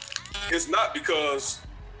it's not, because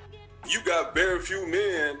you got very few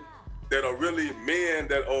men that are really men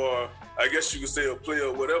that are, I guess you could say, a player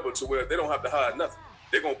or whatever, to where they don't have to hide nothing.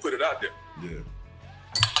 They're going to put it out there. Yeah.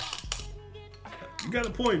 You got a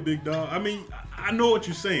point, big dog. I mean, I know what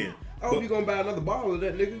you're saying. I hope you're going to buy another bottle of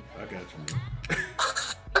that, nigga. I got you, man.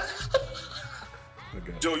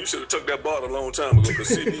 Joe, you should have took that bottle a long time ago, because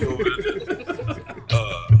CB over there.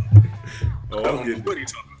 I'm getting what are you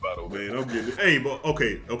talking about over there? Man, I'm getting it. Hey, but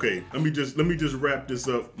okay. Let me just wrap this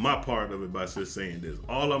up. My part of it by just saying this.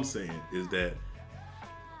 All I'm saying is that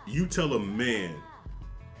you tell a man.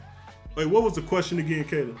 Wait, what was the question again,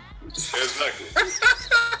 Caleb? Exactly.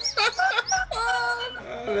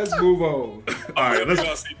 Let's move on. All right, let's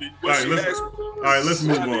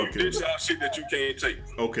move on, Caleb. Shit that you can't take.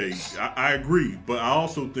 Okay, I agree, but I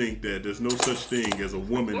also think that there's no such thing as a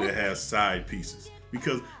woman that has side pieces.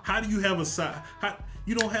 Because how do you have a side?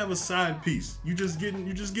 You don't have a side piece. You just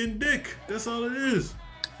getting dick. That's all it is.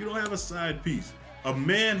 You don't have a side piece. A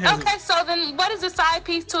man has. Okay, so then what is a side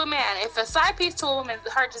piece to a man? If a side piece to a woman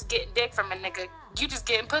is her just getting dick from a nigga, you just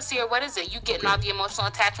getting pussy, or what is it? You getting all the emotional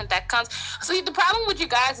attachment that comes. So the problem with you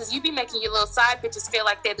guys is you be making your little side bitches feel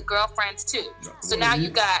like they're the girlfriends too. So now you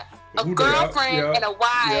got a girlfriend and a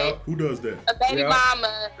wife. Who does that? A baby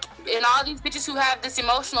mama. And all these bitches who have this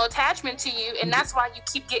emotional attachment to you, and that's why you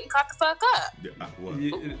keep getting caught the fuck up.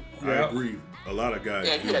 I agree. A lot of guys.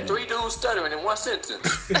 Yeah, you had 3 dudes stuttering in one sentence.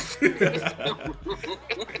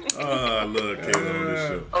 I love Caleb on this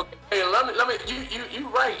show. Okay, let me. You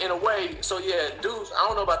right in a way. So yeah, dudes. I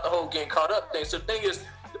don't know about the whole getting caught up thing. So the thing is,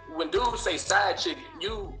 when dudes say side chick,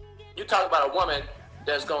 you talk about a woman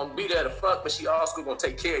that's gonna be there to fuck, but she also gonna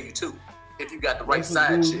take care of you too, if you got the right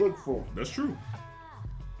side chick. That's true.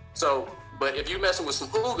 So, but if you messing with some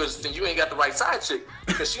cougars, then you ain't got the right side chick,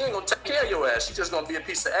 because she ain't gonna take care of your ass. She just gonna be a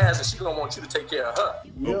piece of ass, and she gonna want you to take care of her.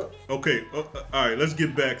 Yep. Okay. All right. Let's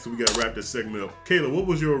get back. So we gotta wrap this segment up. Kayla, what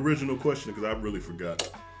was your original question? Because I really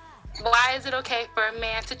forgot. Why is it okay for a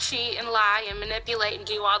man to cheat and lie and manipulate and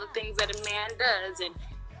do all the things that a man does, and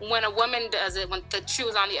when a woman does it, when the shoe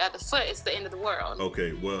is on the other foot, it's the end of the world?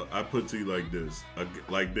 Okay. Well, I put it to you like this.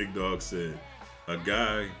 Like Big Dog said,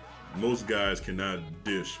 most guys cannot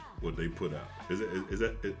dish what they put out. Is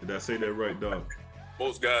that did I say that right, dog?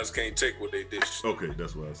 Most guys can't take what they dish. Okay,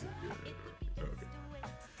 that's what I said. Yeah. Okay.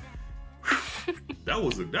 That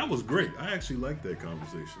was great. I actually like that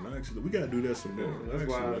conversation. We gotta do that some more. That's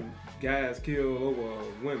why guys kill over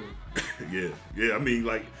women. yeah. I mean,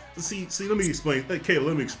 like, see. Let me explain. Hey, Caleb,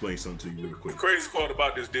 let me explain something to you real quick. The crazy part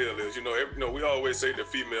about this deal is, we always say that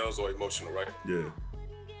females are emotional, right? Yeah.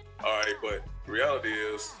 All right, but the reality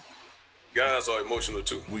is, guys are emotional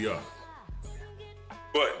too. We are.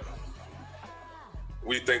 But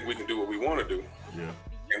we think we can do what we want to do. Yeah.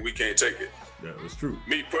 And we can't take it. Yeah, that's true.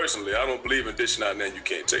 Me personally, I don't believe in dishing out nothing you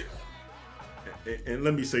can't take. And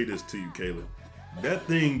let me say this to you, Caleb. That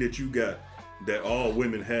thing that you got, that all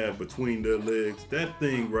women have between their legs, that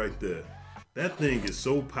thing right there, that thing is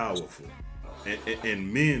so powerful.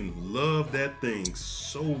 And men love that thing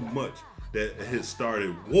so much that it has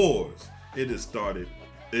started wars.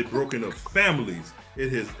 It broken up families.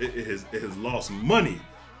 It has lost money.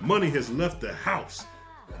 Money has left the house.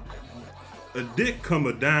 A dick come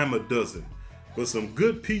a dime a dozen. But some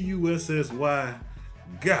good PUSSY,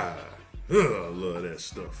 God, I love that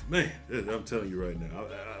stuff. Man, I'm telling you right now.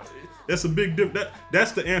 That's a big difference.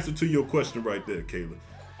 That's the answer to your question right there, Caleb.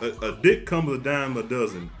 A dick comes a dime a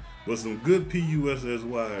dozen, but some good PUSSY,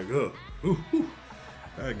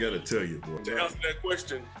 I gotta tell you, boy. To answer that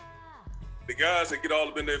question, the guys that get all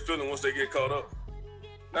up in their feeling once they get caught up,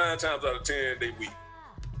 9 times out of 10, they weak.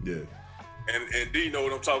 Yeah. And D know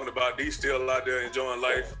what I'm talking about. D still out there enjoying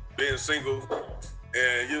life, being single,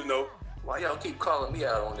 and Why y'all keep calling me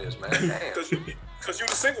out on this, man? Damn. Because you're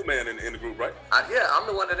the single man in the group, right? I'm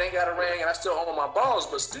the one that ain't got a ring, and I still own my balls,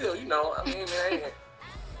 but still,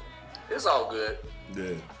 it's all good.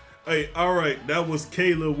 Yeah. Hey, all right, that was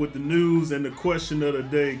Kayla with the news and the question of the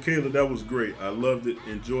day. Kayla, that was great. I loved it,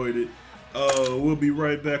 enjoyed it. We'll be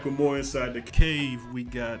right back with more Inside the Cave. We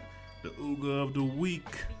got the Ooga of the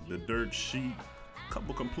Week, the Dirt Sheet, a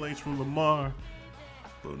couple complaints from Lamar,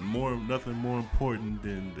 but nothing more important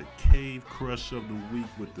than the Cave Crush of the Week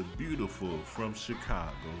with the beautiful from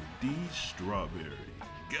Chicago, D Strawberry.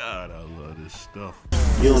 God, I love this stuff.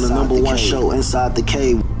 You're on the number one show, Inside the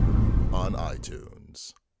Cave, on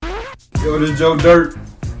iTunes. Yo, this is Joe Dirt,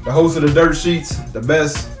 the host of the Dirt Sheets, the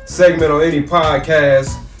best segment on any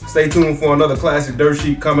podcast. Stay tuned for another classic Dirt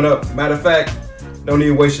Sheet coming up. Matter of fact, don't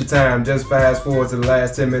even waste your time. Just fast forward to the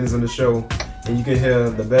last 10 minutes of the show, and you can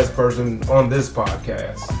hear the best person on this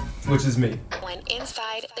podcast, which is me. When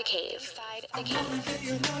Inside the Cave.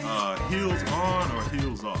 Heels on or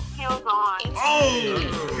heels off? Heels on.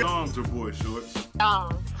 Oh! Thongs or boy shorts?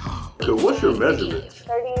 Thongs. So what's your measurement?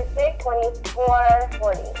 36, 24,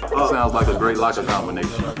 40. Sounds like a great locker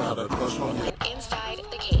combination. Inside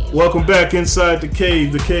the Cave. Welcome back Inside the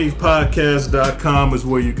Cave. TheCavePodcast.com is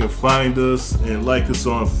where you can find us and like us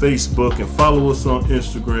on Facebook and follow us on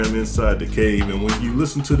Instagram, Inside the Cave. And when you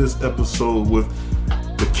listen to this episode with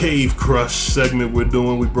the Cave Crush segment we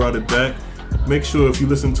brought it back. Make sure if you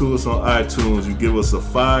listen to us on iTunes, you give us a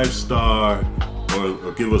 5-star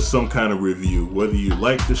or give us some kind of review. Whether you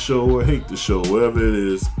like the show or hate the show, whatever it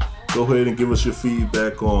is, go ahead and give us your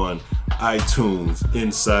feedback on iTunes,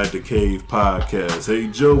 Inside the Cave Podcast. Hey,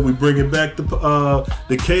 Joe, we bringing back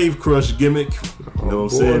the Cave Crush gimmick. You know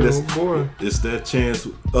what I'm saying? It's that chance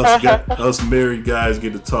us married guys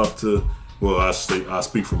get to talk to. Well, I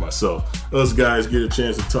speak for myself. Us guys get a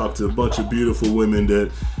chance to talk to a bunch of beautiful women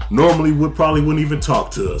that normally wouldn't even talk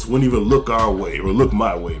to us, wouldn't even look our way or look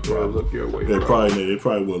my way. Probably look your way. They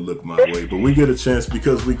probably wouldn't look my way. But we get a chance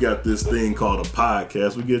because we got this thing called a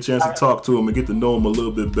podcast. We get a chance to talk to them and get to know them a little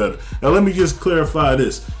bit better. Now, let me just clarify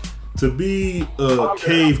this. To be a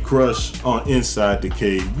cave crush on Inside the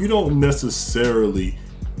Cave, you don't necessarily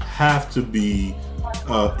have to be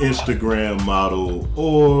Instagram model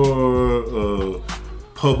or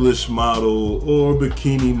published model or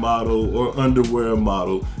bikini model or underwear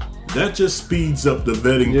model. That just speeds up the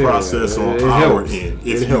vetting process on our end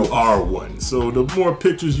if you are one. So the more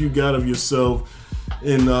pictures you got of yourself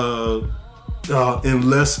in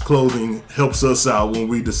less clothing helps us out when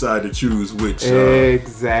we decide to choose which.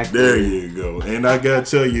 Exactly. There you go. And I gotta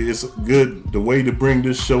tell you, it's good. The way to bring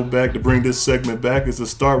this show back, to bring this segment back, is to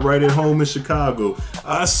start right at home in Chicago.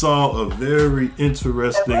 I saw a very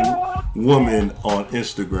interesting woman on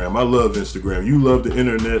Instagram. I love Instagram. You love the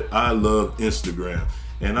internet. I love Instagram.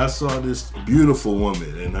 And I saw this beautiful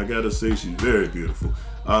woman, and I gotta say she's very beautiful.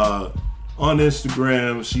 On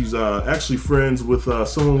Instagram, she's actually friends with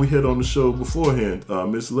someone we had on the show beforehand,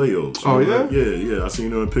 Miss Leo. Yeah. I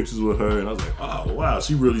seen her in pictures with her, and I was like, oh, wow,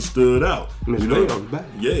 she really stood out. Miss Leo's bad.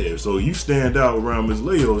 Yeah, so you stand out around Miss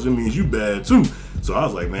Leo's, it means you bad, too. So I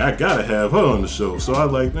was like, man, I gotta have her on the show. So I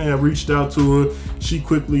reached out to her. She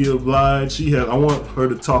quickly obliged. I want her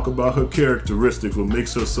to talk about her characteristics, what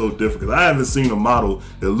makes her so different. Because I haven't seen a model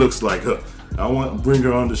that looks like her. I want to bring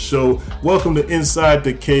her on the show. Welcome to Inside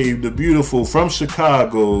the Cave, the beautiful from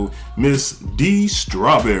Chicago, Miss D.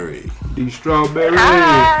 Strawberry. D. Strawberry.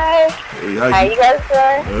 Hi. Hey, how you guys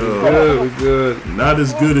doing? Good. Not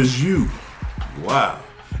as good as you. Wow.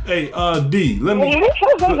 Hey, D, let me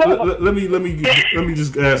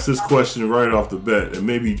just ask this question right off the bat,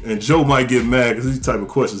 and Joe might get mad because these type of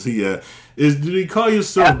questions he had. Did he call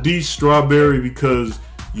yourself D. Strawberry because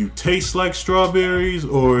you taste like strawberries,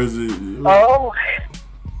 or is it? Oh,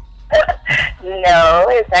 no,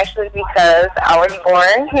 it's actually because I was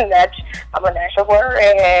born. I'm a natural born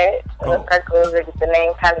redhead. The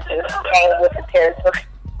name kind of just came with the territory.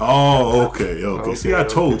 Oh, okay. See, I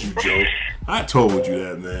told you, Joe. I told you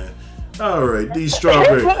that, man. All right, D.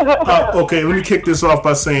 Strawberry. Okay, let me kick this off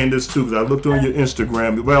by saying this too, because I looked on your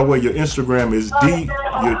Instagram. By the way, your Instagram is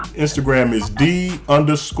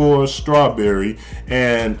D_strawberry,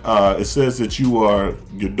 and it says that you are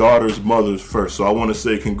your daughter's mother's first. So I want to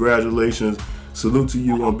say congratulations, salute to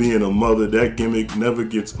you on being a mother. That gimmick never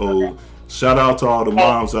gets old. Shout out to all the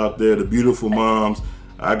moms out there, the beautiful moms.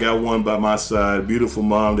 I got one by my side, beautiful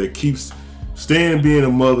mom that keeps staying being a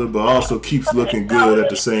mother, but also keeps looking good at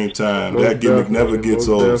the same time. That gimmick never gets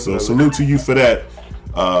old. So salute to you for that.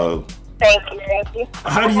 Thank you.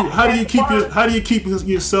 How do you keep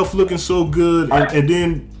yourself looking so good and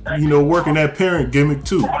then working that parent gimmick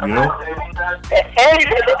too?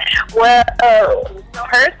 Well,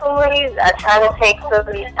 personally, I try to take some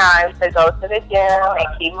time to go to the gym and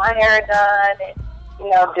keep my hair done. And,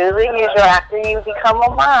 do the usual. After you become a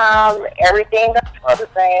mom, everything goes the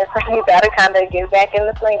same. So you gotta kind of get back in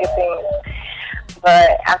the swing of things.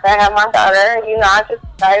 But after I had my daughter, I just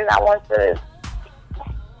decided I want to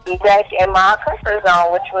be back in my comfort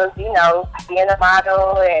zone, which was, being a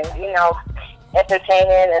model and,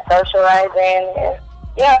 entertaining and socializing. And,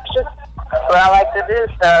 it's just what I like to do.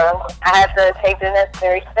 So I had to take the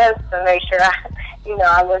necessary steps to make sure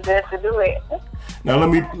I was good to do it. Now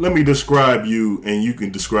let me describe you, and you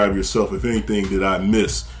can describe yourself if anything that I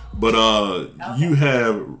miss. But you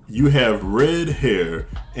have red hair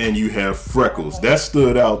and you have freckles. That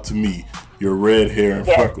stood out to me. Your red hair and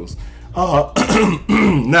freckles.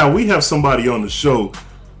 Now we have somebody on the show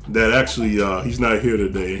that actually he's not here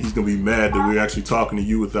today, and he's gonna be mad that we're actually talking to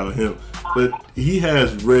you without him. But he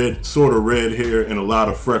has sort of red hair and a lot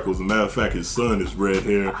of freckles. As a matter of fact, his son is red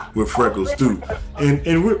hair with freckles too.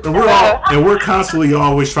 And we're constantly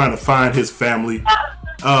always trying to find his family.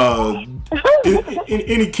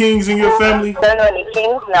 Any Kings in your family? Don't know any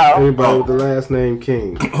Kings, no. Anybody with the last name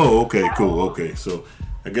King? Oh, okay, cool. Okay, so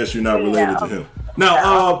I guess you're not related to him.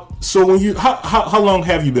 Now, so when how long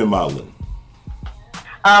have you been modeling?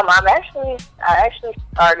 I actually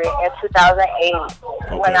started in 2008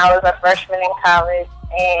 when I was a freshman in college,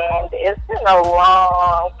 and it's been a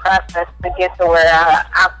long process to get to where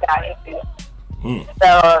I've gotten to. So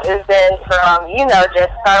it's been from,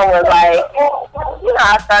 just starting with I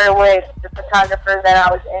started with the photographers that I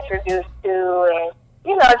was introduced to, and,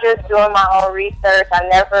 just doing my own research. I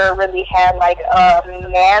never really had a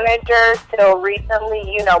manager till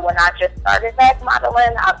recently, when I just started back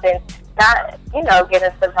modeling. I've been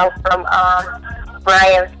getting some help from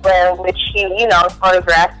Brian Flynn, which he,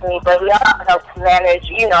 photographed me, but he also helped manage,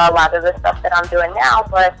 a lot of the stuff that I'm doing now.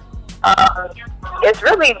 But it's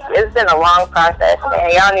been a long process,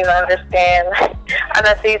 man. Y'all don't even understand. I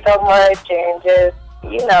done see so much, and just,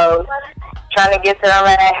 trying to get to them,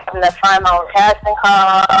 and having to find my own casting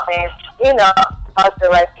call, and, talk to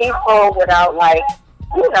the people without,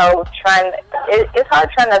 it's hard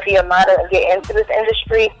trying to be a model and get into this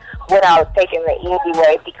industry without taking the easy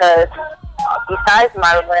way, because besides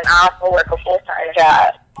modeling, I also work a full-time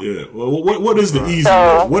job. Yeah. Well, what is the easy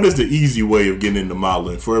way? What is the easy way of getting into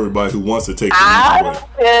modeling for everybody who wants to take the easy way? I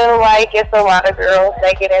feel like it's a lot of girls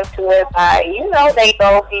that get into it by, they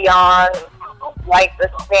go beyond the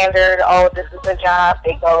standard, this is a job.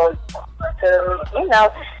 They go to,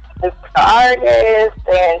 the artists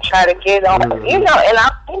and try to get on, and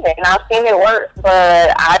I've seen it work,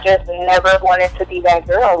 but I just never wanted to be that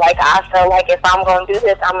girl. I feel like if I'm going to do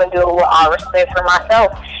this, I'm going to do it with all respect for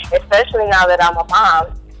myself, especially now that I'm a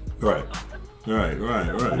mom. Right.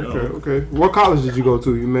 Okay. What college did you go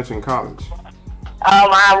to? You mentioned college.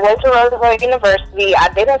 I went to Roosevelt University. I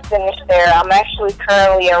didn't finish there. I'm actually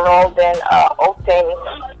currently enrolled in Oakton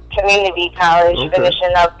Community College,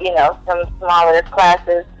 finishing up, some smaller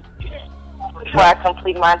classes before I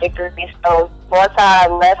complete my degree. So once I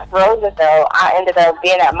left Roosevelt, I ended up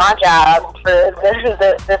being at my job for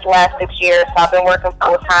this last 6 years. So I've been working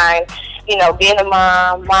full time, being a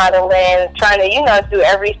mom, modeling, trying to, do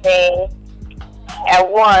everything at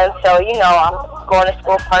one, so I'm going to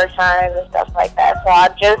school part-time and stuff like that. So I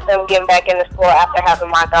just am getting back into school after having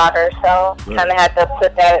my daughter, so kind of had to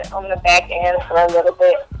put that on the back end for a little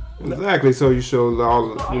bit. Exactly. So you show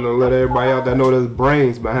all, let everybody out that know there's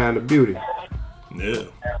brains behind the beauty. Yeah.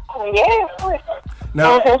 Yeah, of course.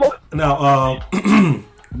 Now,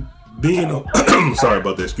 being a sorry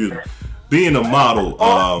about that. Excuse me. Being a model,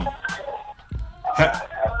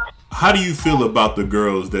 how do you feel about the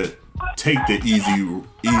girls that take the easy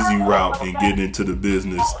route and get into the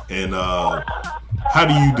business? And how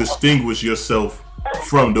do you distinguish yourself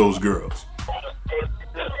from those girls?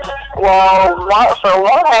 Well, for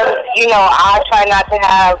one, I try not to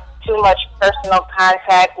have too much personal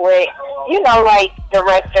contact with, like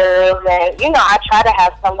directors, and I try to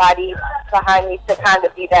have somebody behind me to kind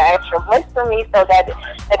of be that extra voice for me, so that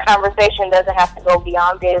the conversation doesn't have to go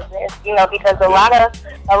beyond business. Because a lot of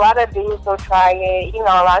dudes will try it. A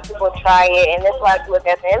lot of people try it, and it's like, look,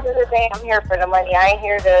 at the end of the day, I'm here for the money. I ain't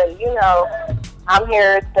here to, I'm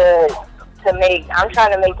here to make. I'm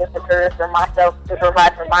trying to make this a career for myself, to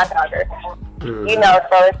provide for my daughter. So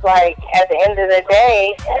it's like, at the end of the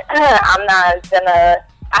day, I'm not gonna.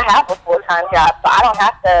 I have a full-time job, so I don't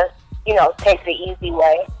have to, take the easy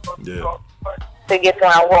way to get to where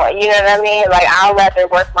I want. You know what I mean? Like, I'll rather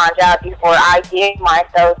work my job before I give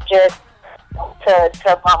myself just to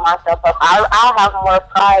pump myself up. I'll have more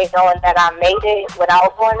pride knowing that I made it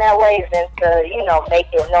without going that way than to, make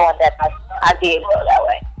it knowing that I did go that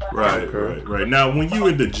way. Right. Now, when you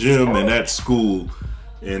in the gym and at school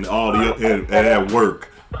and and at work,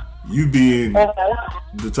 you being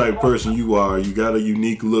the type of person you are, you got a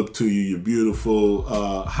unique look to you, you're beautiful.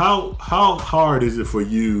 How hard is it for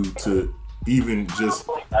you to even just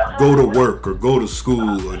go to work or go to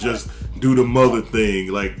school or just do the mother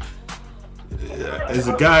thing? Like, as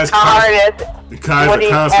the guys the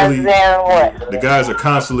guys are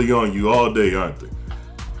constantly on you all day, aren't they?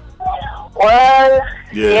 Well,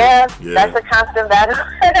 yeah. That's a constant battle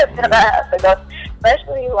that I have to go,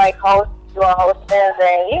 especially like doing hostings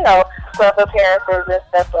and, club appearances and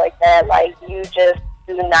stuff like that. Like, you just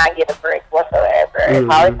do not get a break whatsoever. It's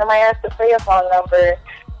always somebody asking for your phone number.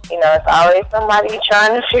 It's always somebody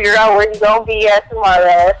trying to figure out where you're going to be at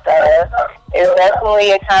tomorrow. So it's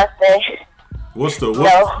definitely a constant. What's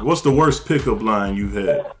the worst pickup line you've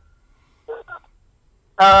had?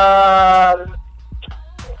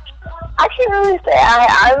 I can't really say.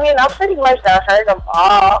 I mean, I pretty much have heard them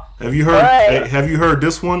all. Have you heard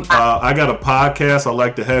this one? I got a podcast I'd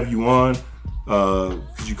like to have you on.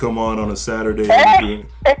 Could you come on a Saturday? No,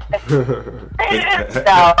 that's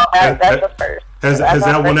the first. Has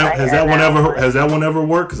that one ever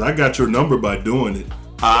worked? Because I got your number by doing it.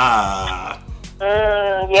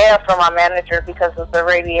 Yeah, from my manager because of the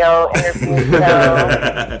radio interview.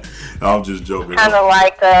 So I'm just joking. Kind of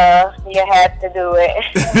like you had to do it.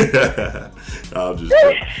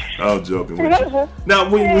 I'm joking with you. Now,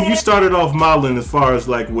 when you started off modeling, as far as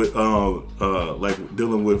like with like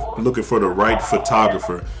dealing with looking for the right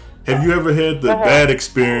photographer, have you ever had the bad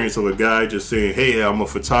experience of a guy just saying, "Hey, I'm a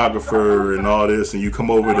photographer" and all this, and you come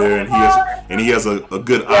over there and he has a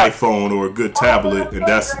good iPhone or a good tablet, and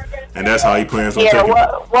that's how he plans on taking it?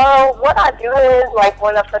 Well, what I do is, like,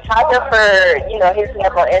 when a photographer, hits me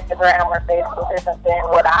up on Instagram or Facebook or something,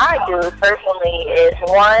 what I do personally is,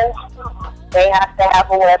 one, they have to have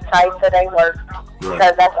a website so they work. Right.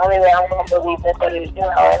 Because that's the only way I'm going to believe that they,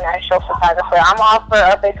 an actual photographer. I'm all for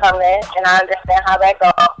up and coming, and I understand how that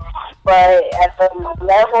goes. But at the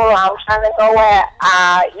level I'm trying to go at,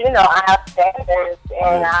 I have standards,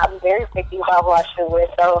 and I'm very picky about what I shoot with.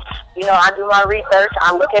 So, I do my research.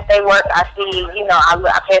 I look at their work. I see,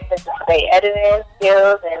 I pay attention to their editing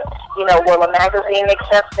skills, and, will a magazine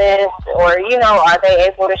accept this? Or, are they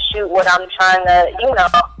able to shoot what I'm trying to,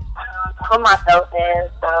 put myself in?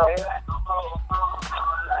 So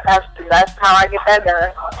that's how I get that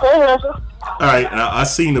done. All right, I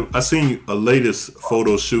seen a latest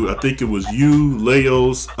photo shoot. I think it was you,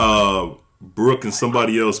 Leos, Brooke, and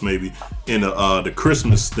somebody else maybe in the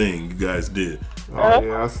Christmas thing you guys did. Oh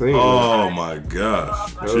yeah, I seen. Oh my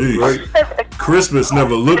gosh, jeez. Christmas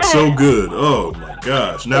never looked so good. Oh my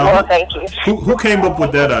gosh. Now, well, thank you. Who came up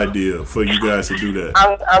with that idea for you guys to do that?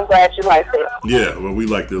 I'm glad you liked it. Yeah, well, we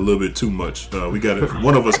liked it a little bit too much.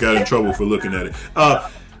 One of us got in trouble for looking at it.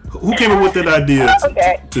 Who came up with that idea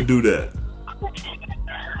to do that?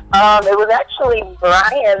 It was actually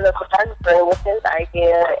Brian, the photographer. It was his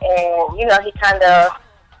idea, and he kind of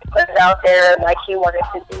put it out there like he wanted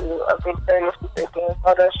to do a big 30th theme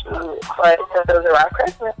photo shoot, but since it was around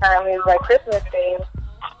Christmas time, he was like Christmas themed.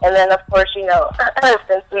 And then, of course,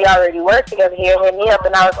 since we already worked together, he hit me up,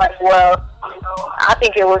 and I was like, well, I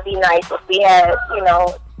think it would be nice if we had, you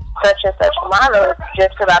know, such and such models,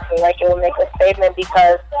 just because I feel like it would make a statement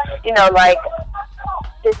because, you know, like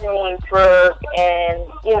Disney, Brooke, and,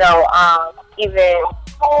 you know, even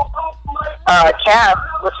Cap,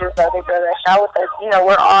 which is the other girl that shot with us, you know,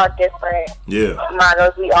 we're all different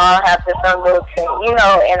models. We all have different looks, and, you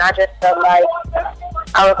know, and I just felt like,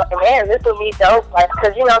 I was like, man, this would be dope. Like,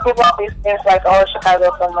 because, you know, people always think, like, oh,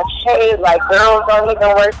 Chicago's so much shade. Like, girls don't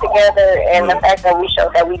even work together. And the fact that we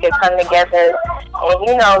showed that we could come together and,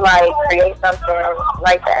 you know, like, create something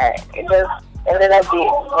like that, it just ended up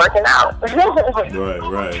working out.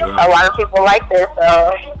 Right. A lot of people like this,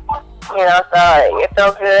 so, you know, so it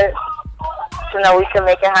felt good to know we can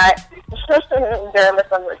make it hot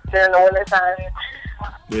during the winter time.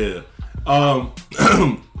 Yeah.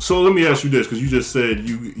 So let me ask you this, because you just said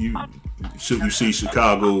you see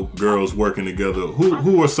Chicago girls working together.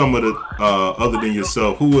 Who are some of the other than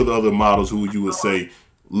yourself? Who are the other models who you would say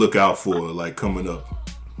look out for, like coming up?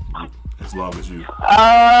 As long as you.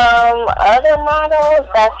 Other models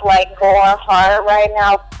that's like going hard right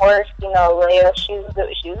now. Of course, you know, Leah. She's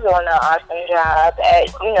doing an awesome job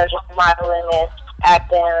at, you know, just modeling and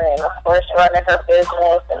acting, and of course running her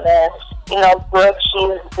business. And then, you know, Brooke,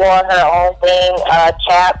 she's doing her own thing.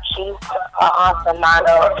 Chap, she's an awesome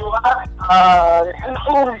model.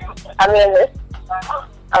 I mean,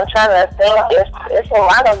 I'm trying to think. It's a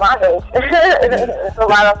lot of models. It's a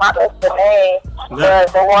lot of models today.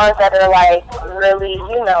 The ones that are like really,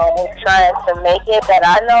 you know, trying to make it that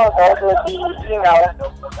I know, those would be, you know,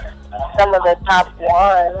 some of the top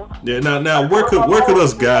ones. Yeah. Now, where could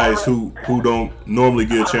us guys who don't normally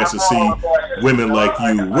get a chance to see women like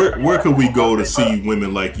you, where could we go to see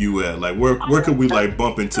women like you at? Like where could we like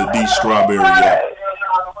bump into D Strawberry at?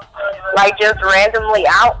 Like just randomly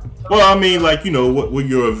out. Well, I mean, like, you know, what with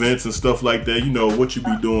your events and stuff like that, you know, what you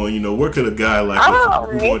be doing, you know, where could a guy like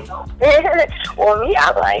Well, me,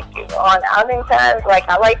 I like on outing times, like,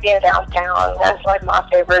 I like being downtown. That's, like, my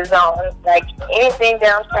favorite zone. Like, anything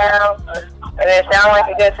downtown, and it sounds like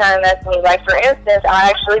a good time, that's me. Like, for instance, I'll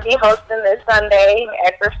actually be hosting this Sunday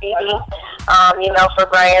at Graffiti, you know, for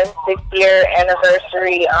Brian's 6th-year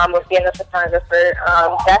anniversary of being a photographer.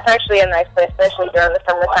 That's actually a nice place, especially during the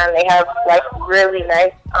summertime. They have, like, really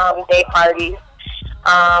nice day parties.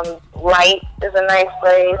 Light is a nice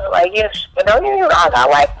place. Like, you know, but don't get me wrong, I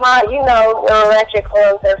like my, you know, little ratchet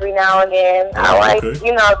clothes every now and then. I like,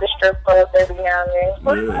 you know, the strip clothes every now and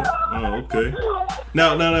then. Yeah. Oh, okay.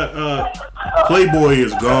 Now, Playboy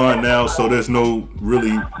is gone now, so there's no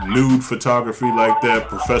really nude photography like that,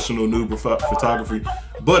 professional nude photography.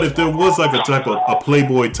 But if there was like a type of a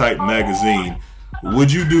Playboy type magazine,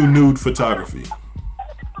 would you do nude photography?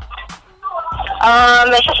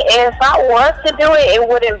 If I was to do it, it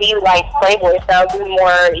wouldn't be like Playboy, so it would be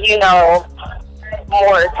more, you know,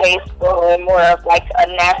 more tasteful and more of like a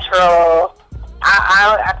natural.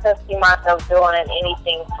 I could see myself doing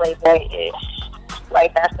anything Playboy-ish.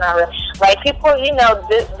 Like, that's not really, like, people, you know,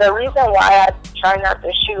 the reason why I try not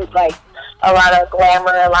to shoot like a lot of glamour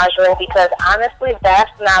and lingerie, because honestly,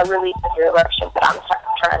 that's not really the direction that I'm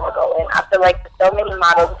trying to go in. I feel like there's so many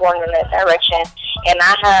models going in that direction, and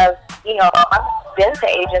I have, you know, I've been to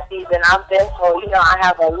agencies and I've been told, you know, I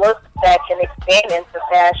have a look that can expand into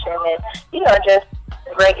fashion and, you know, just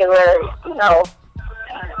regular, you know,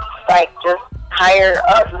 like just higher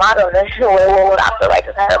up model. That's what I feel like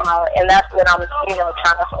is higher model, and that's what I'm, you know,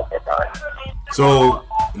 trying to focus on. So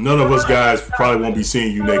none of us guys probably won't be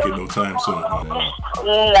seeing you naked no time soon.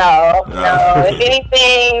 No. If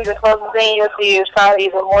anything, the closest thing you'll see is probably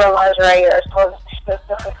either more lingerie or clothes.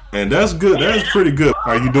 And that's good. That is pretty good.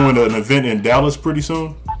 Are you doing an event in Dallas pretty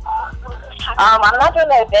soon? I'm not doing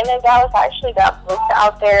an event in Dallas. I actually got booked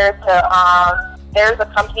out there to, there's a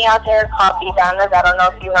company out there called B Donnas. I don't know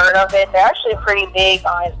if you heard of it. They're actually pretty big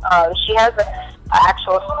on, she has an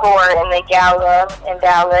actual store in the Gala in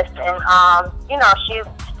Dallas, and, you know,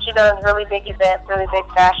 she does really big events, really big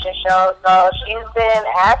fashion shows, so she's been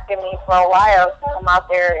asking me for a while to come out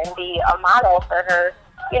there and be a model for her,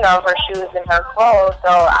 you know, her shoes and her clothes, so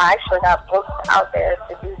I actually got booked out there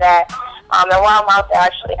to do that. And while I'm out there, I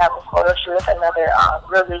actually have a photo shoot with another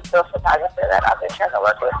really good photographer that I've been trying to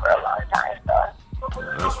work with for a long time, so.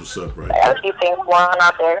 That's what's up, right? I have a few things going on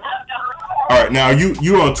out there. All right, now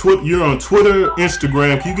you're on Twitter,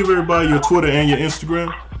 Instagram. Can you give everybody your Twitter and your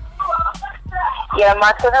Instagram? Yeah,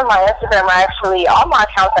 my Twitter and my Instagram are actually, all my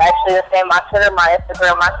accounts are actually the same. My Twitter, my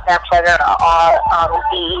Instagram, my Snapchat are all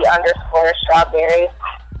DE_strawberry.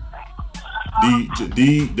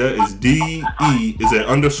 That is DE, is that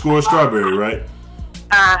 _strawberry, right?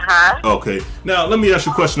 Okay. Now, let me ask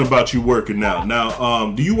you a question about you working out.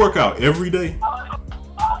 Now, do you work out every day?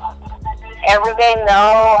 Every day,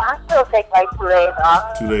 no. I still take like 2 days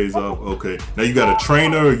off. 2 days off, okay. Now, you got a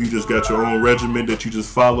trainer, or you just got your own regimen that you just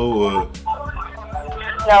follow, or?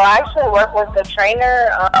 No, I actually work with the trainer.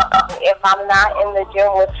 If I'm not in the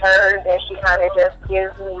gym with her, then she kind of just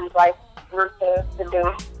gives me like routines to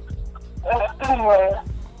do.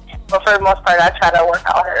 But for the most part, I try to work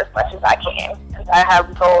out her as much as I can. Because I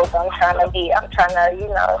have goals I'm trying to, be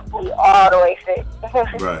all the way fit.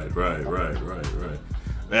 Right.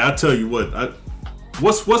 Man, I tell you what,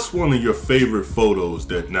 what's one of your favorite photos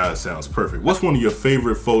that, now it sounds perfect. What's one of your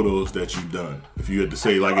favorite photos that you've done? If you had to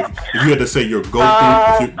say, like, if you had to say your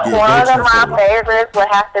go-to, your one go-to of my photo. favorites would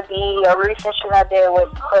have to be a recent shoot I did with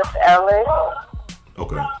Chris Ellis.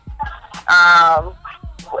 Okay.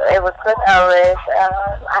 It was Chris Ellis.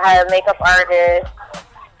 I had a makeup artist.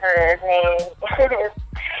 Her name is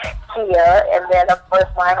Kia, and then of course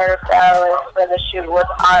my hairstylist for the shoot was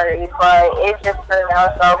Ari. But it just turned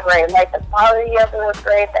out so great. Like the quality of it was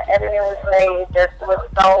great, the editing was great. It just was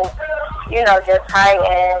so, just high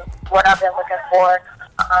end. What I've been looking for.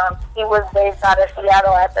 He was based out of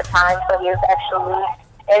Seattle at the time, so he was actually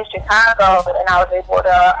in Chicago, and I was able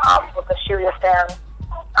to book a shoot with him.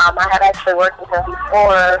 I had actually worked with him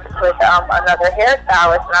before with another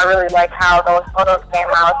hairstylist, and I really liked how those photos came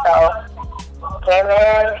out. So came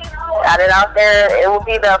in, got it out there. It will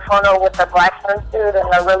be the photo with the black swimsuit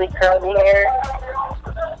and the really curly hair.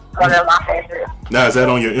 One of my favorites. Now, is that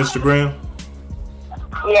on your Instagram?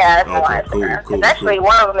 Yeah, it's on my Instagram. Cool. Actually,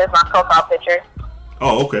 one of them is my profile picture.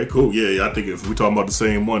 Oh, okay, cool. Yeah, I think if we're talking about the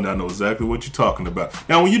same one, I know exactly what you're talking about.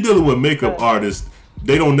 Now, when you're dealing with makeup artists,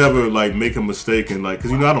 they don't never like make a mistake and like,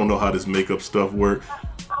 cause I don't know how this makeup stuff work.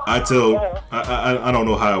 I don't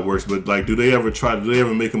know how it works, but like, do they ever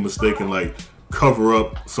make a mistake and like cover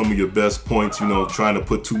up some of your best points? Trying to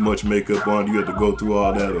put too much makeup on, do you have to go through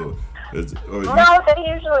all that, or no?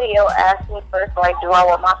 They usually ask me first, like, do I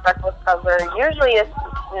want my freckles covered? Usually, it's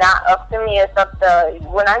not up to me. It's up to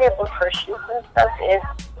when I get booked for shoots and stuff. It's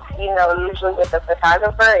usually with the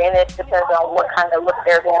photographer, and it depends on what kind of look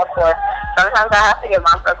they're going for. Sometimes I have to get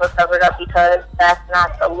my freckles covered up because that's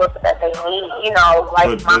not the look that they need.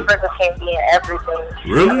 My freckles can't be in everything.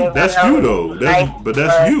 Really? That's you, though.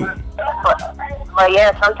 That's you. But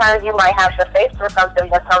yeah, sometimes you might have the face for something,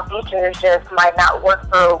 but some features just might not work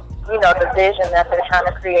for, the vision that they're trying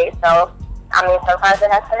to create. So, sometimes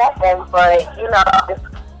it has to happen, but,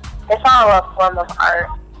 it's all a form of art.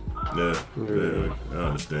 Yeah, I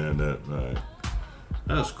understand that. All right.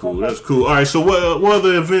 That's cool. All right, so what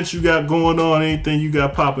other events you got going on? Anything you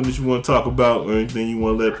got popping that you want to talk about, or anything you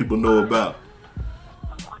want to let people know about?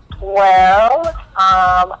 Well,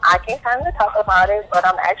 I can kind of talk about it, but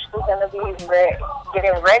I'm actually going to be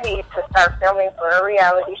getting ready to start filming for a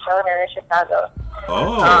reality show here in Chicago.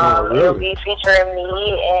 Oh, really? It'll be featuring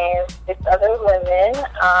me and 6 other women.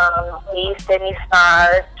 Me, Sydney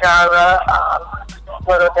Star, Jara,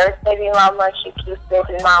 Little Dirk Baby Mama, Chiquis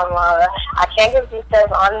Baby Mama. I can't give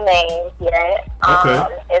details on names yet. Okay.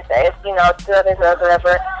 It's 2 other girls,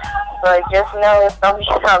 whatever. But just know it's going to be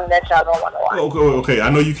something that y'all don't want to watch. Okay, I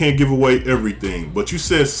know you can't give away everything, but you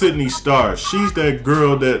said Sydney Star. She's that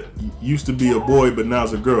girl that used to be a boy, but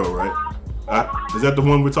now's a girl, right? Is that the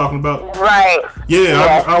one we're talking about? Right. Yeah.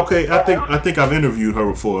 Yes. Okay. I think I've interviewed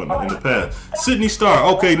her before in the past. Sydney Star.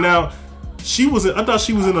 Okay. Now, I thought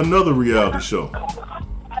she was in another reality show.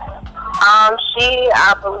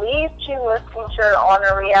 I believe she was featured on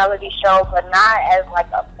a reality show, but not as like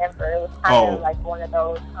a member. It was kind of like one of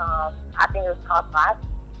those. I think it was called Bots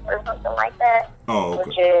or something like that. Oh, okay.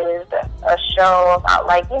 Which is a show about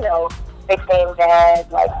fixing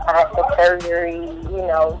that, like plastic surgery,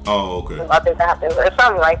 Oh, okay. Other doctors or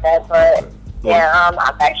something like that. But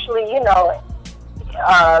I've actually,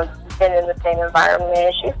 been in the same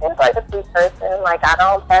environment. She seems like a sweet person. Like, I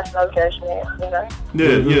don't pass no judgment,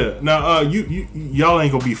 Yeah. Now, y'all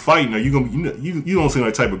ain't gonna be fighting. Are you gonna be? You don't seem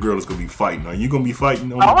like the type of girl that's gonna be fighting. Are you gonna be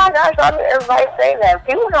fighting? Oh my gosh! Everybody say that.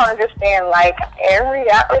 People don't understand. Like, in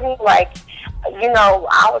reality,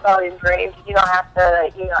 I was always raised. You don't have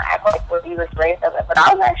to, act like what you was raised of it. But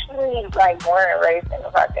I was actually born and raised in the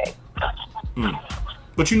project.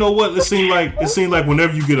 But you know what? It seemed like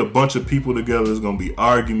whenever you get a bunch of people together, there's gonna be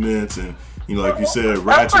arguments and like you said,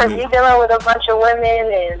 ratchet. Of course, you're dealing with a bunch of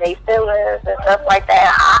women and they feelings and stuff like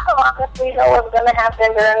that. I don't honestly know what's gonna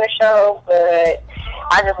happen during the show, but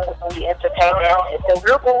I just want it to be entertaining. It's a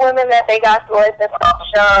group of women that they got selected for the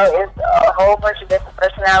show. It's a whole bunch of different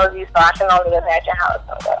personalities, so I can only imagine how it's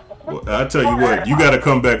gonna go. Well, I tell you what, you got to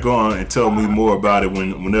come back on and tell me more about it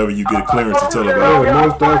whenever you get clearance to tell about it.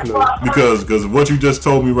 Most definitely. Because what you just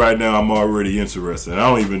told me right now, I'm already interested. I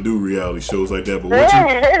don't even do reality shows like that, but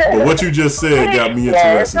what you just said got me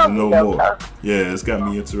interested to know more. Yeah, it's got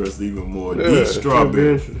me interested even more. D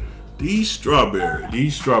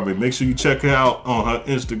Strawberry. Make sure you check her out on her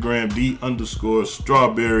Instagram,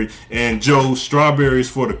 D_Strawberry. And Joe, strawberries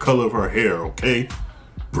for the color of her hair, okay?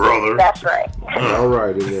 Brother. That's right. All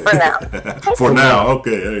right. For now. For now.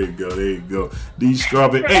 Okay, there you go. D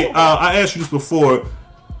Strawberry. Hey, I asked you this before.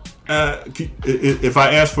 If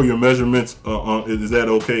I ask for your measurements, is that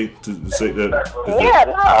okay to say that? Yeah,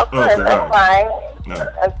 no, of course. Okay, that's right. fine.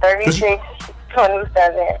 I'm 36,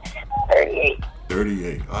 27, 38.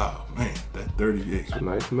 38. Oh man, that 38. It's a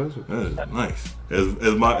nice measure. That is nice.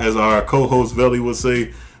 As our co-host Velly would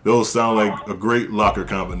say, those sound like a great locker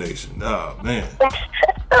combination. Oh man.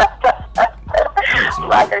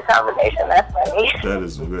 Locker combination, that's funny. That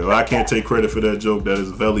is real. I can't take credit for that joke. That is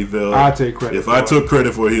Velly Vel. I take credit. If I took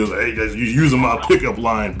credit for it, he was like, "Hey, you're using my pickup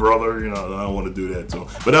line, brother." You know, I don't want to do that to him.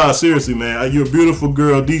 But seriously, man, you're a beautiful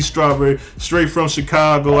girl, D Strawberry, straight from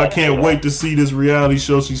Chicago. I can't wait to see this reality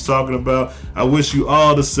show she's talking about. I wish you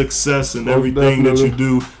all the success and everything that you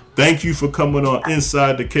do. Thank you for coming on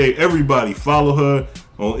Inside the Cave. Everybody, follow her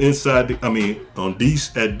on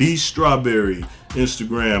at D Strawberry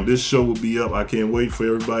Instagram. This show will be up. I can't wait for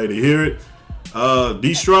everybody to hear it.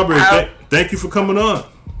 D Strawberry, thank you for coming on.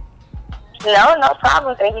 No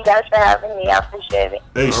problem. Thank you guys for having me. I appreciate it.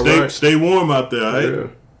 Hey, stay warm out there, all right?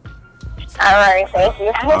 All right, thank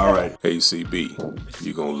you. All right. Hey, CB,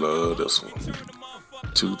 you gonna love this one.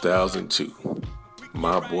 2002,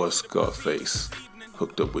 my boy Scarface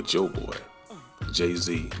hooked up with your boy,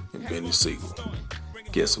 Jay-Z and Benny Siegel.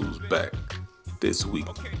 Guess who's back this week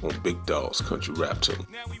on Big Dog's Country Rap Tune?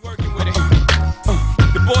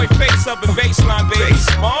 The boy face up in baseline, baby.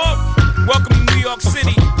 Mob, welcome to New York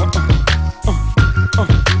City.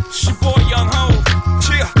 It's your boy Young Ho.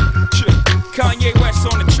 Chill. Kanye West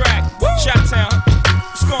on the track. Chi-Town.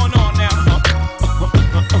 What's going on now?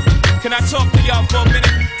 Can I talk to y'all for a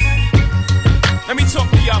minute? Let me talk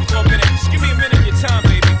to y'all for a minute. Just give me a minute of your time,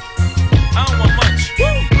 baby. I don't want much.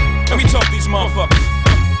 Let me talk to these motherfuckers.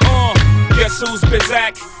 Guess who's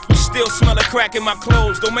Bizak? You still smell a crack in my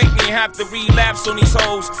clothes. Don't make me have to relapse on these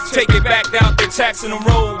hoes. Take it back out, they're taxing them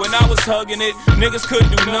roll. When I was hugging it, niggas couldn't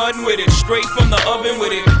do nothing with it. Straight from the oven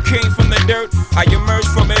with it. Came from the dirt. I emerged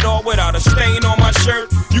from it all without a stain on my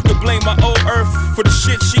shirt. You could blame my old earth for the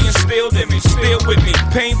shit she instilled in me. Still with me.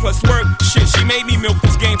 Pain plus work. Shit, she made me milk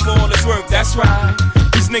this game for all its work. That's right.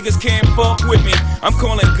 These niggas can't fuck with me. I'm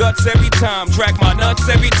calling guts every time. Drag my nuts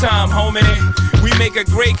every time, homie. We make a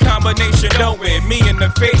great combination, don't we? Me in the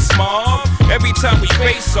face, mob. Every time we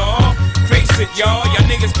face off. Face it, y'all. Y'all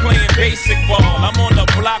niggas playing basic ball. I'm on the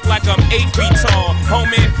block like I'm 8 feet tall.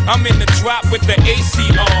 Homie, I'm in the drop with the AC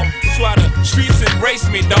off. That's why the streets embrace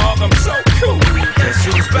me, dog. I'm so cool. Guess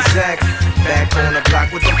who's back? Back on the block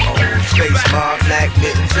with the hoes. Face mob, black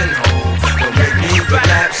mittens and hoes. Don't make me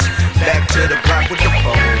relapse. Back to the block with the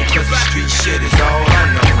phone. Cause the street shit is all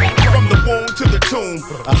I know. From the womb to the tomb,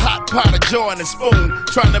 a hot pot of joy and a spoon,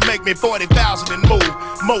 trying to make me 40,000 and move.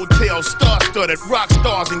 Motel, star-studded, rock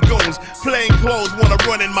stars and goons, plain clothes wanna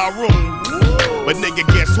run in my room. But nigga,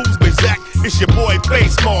 guess who's Bizak? It's your boy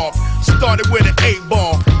Face Mob. Started with an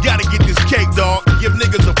 8-ball, gotta get this cake, dog. Give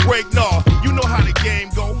niggas a break, nah. You know how the game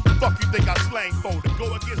go. Fuck you think I slang for to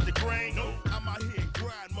go against the grain? I'm out here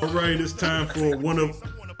grind. All right, it's time for one of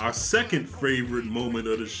our second favorite moment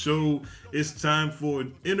of the show. It's time for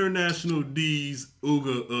International D's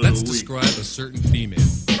Ooga of the Week. Let's describe a certain female.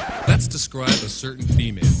 Let's describe a certain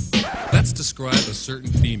female. Let's describe a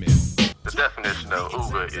certain female. The definition of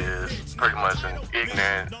Ooga is pretty much an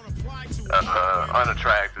ignorant,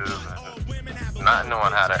 unattractive, not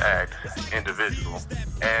knowing how to act individual.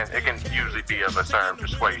 And it can usually be of a certain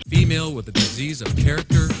persuasion. Female with a disease of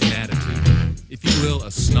character and attitude. If you will, a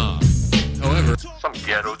snob. However, some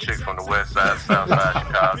ghetto chick from the west side, south side of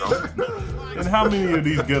Chicago. And how many of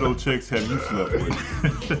these ghetto chicks have you slept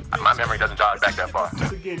with? My memory doesn't jog back that far.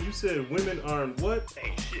 Once again, you said women aren't what?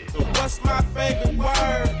 Ain't shit. What's my favorite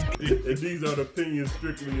word? And these are the opinions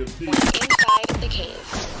strictly of D. Inside the Cave.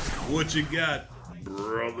 What you got,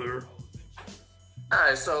 brother?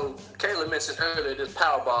 Alright, so Kayla mentioned earlier this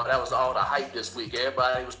Powerball. That was all the hype this week.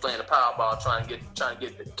 Everybody was playing the Powerball trying to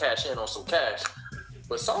get the cash in on some cash.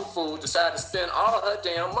 But some fool decided to spend all her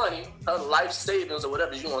damn money, her life savings or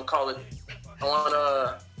whatever you want to call it,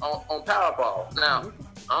 on Powerball. Now,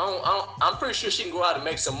 I'm pretty sure she can go out and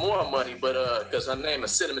make some more money, but because her name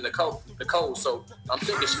is Cinnamon Nicole, so I'm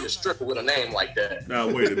thinking she's a stripper with a name like that. Now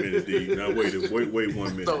wait a minute, D. Now wait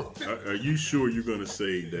 1 minute. So, are you sure you're gonna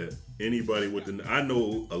say that anybody with the? I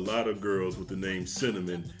know a lot of girls with the name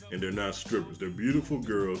Cinnamon, and they're not strippers. They're beautiful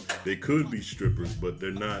girls. They could be strippers, but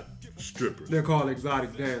they're not strippers. They're called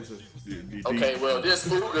exotic dancers. Okay, well, this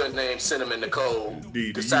Uga named Cinnamon Nicole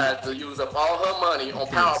decided to use up all her money on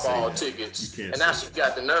Powerball tickets, and now she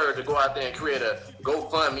got the nerve to go out there and create a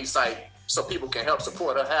GoFundMe site so people can help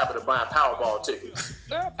support her habit of buying Powerball tickets.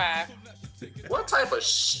 What type of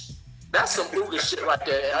that's some Uga shit right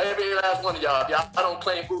there. Every last one of y'all, if y'all don't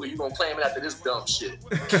claim Uga, you gonna claim it after this dumb shit.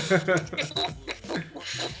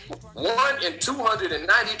 1 in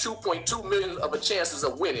 292.2 million of a chances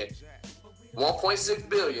of winning. 1.6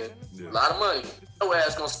 billion, a lot of money. Your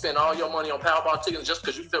ass gonna spend all your money on Powerball tickets just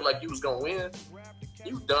because you feel like you was gonna win?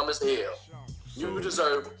 You dumb as hell. You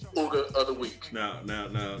deserve Uga of the week. Now,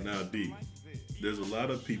 D. There's a lot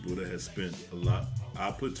of people that have spent a lot.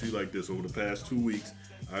 I'll put it to you like this: over the past 2 weeks,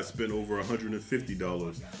 I spent over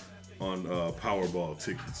 $150 on Powerball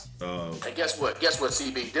tickets. And guess what,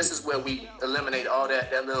 CB? This is where we eliminate all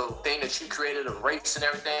that little thing that you created of race and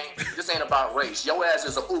everything. This ain't about race. Your ass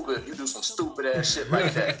is a Uga if you do some stupid ass shit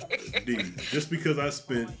like that. D, just because I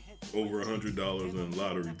spent over $100 on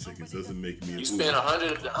lottery tickets doesn't make me a You spent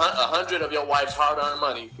 100 of your wife's hard-earned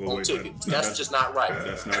money on tickets. That's just not right.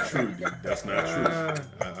 That's not true, D. That's not true.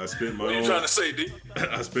 I spent my own. What are you trying to say, D?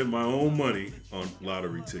 I spent my own money on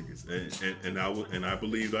lottery tickets, and I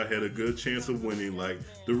believed I had a good chance of winning, like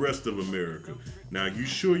the rest of America. Now, you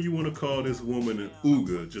sure you want to call this woman an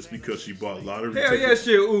Uga just because she bought lottery tickets? Hell yeah,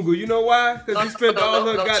 she an Uga. You know why? Because she spent all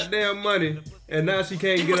her goddamn money, and now she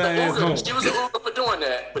can't get her ass home. She was an Uga for doing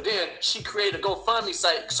that, but then she created a GoFundMe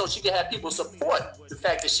site so she could have people support the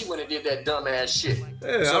fact that she went and did that dumb ass shit.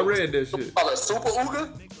 Yeah, so, I read that shit. Call her Super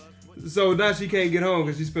Uga? So now she can't get home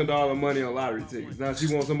because she spent all her money on lottery tickets. Now she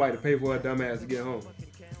wants somebody to pay for her dumb ass to get home.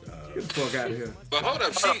 Get the fuck out of here. But hold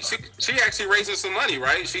up, she actually raising some money,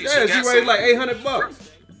 right? She raised like $800.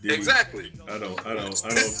 Exactly. I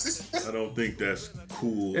don't think that's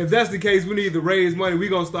cool. If that's the case, we need to raise money. We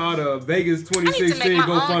gonna start a Vegas 2016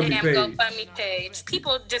 GoFundMe page. GoFundMe page.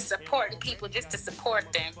 People just supporting people just to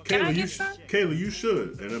support them. Can I get some? Kayla, you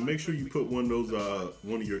should, and then make sure you put one of those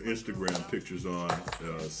one of your Instagram pictures on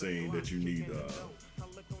saying that you need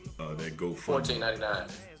that GoFundMe. $14.99.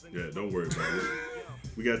 Yeah, don't worry about it.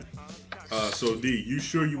 We got so D. You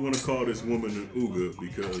sure you want to call this woman an Uga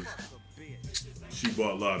because she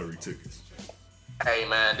bought lottery tickets? Hey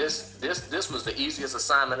man, this was the easiest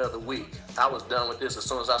assignment of the week. I was done with this as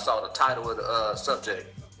soon as I saw the title of the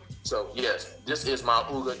subject. So yes, this is my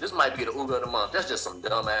Uga. This might be the Uga of the month. That's just some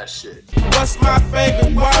dumb ass shit. What's my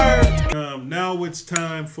favorite word? Now it's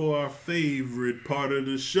time for our favorite part of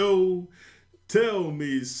the show. Tell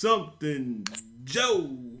me something,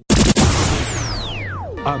 Joe.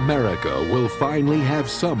 America will finally have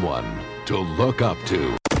someone to look up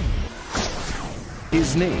to.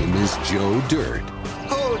 His name is Joe Dirt.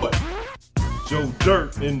 Joe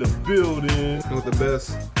Dirt in the building. With the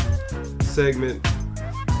best segment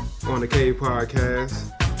on the Cave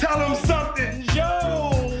podcast. Tell him something,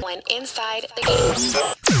 Joe. When inside the cave.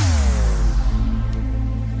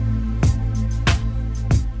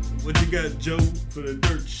 What you got, Joe, for the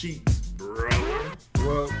dirt sheets, brother?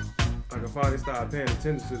 Well, I can finally start paying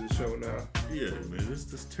attention to the show now. Yeah, man,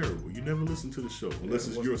 that's terrible. You never listen to the show unless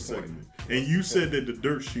it's your segment. And you said that the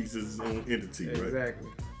dirt sheets is its own entity, right? Exactly.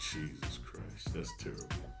 Jesus Christ, that's terrible.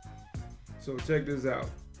 So check this out.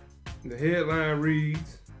 The headline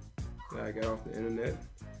reads, that I got off the internet,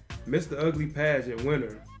 Mr. Ugly Pageant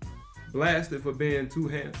winner blasted for being too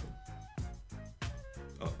handsome.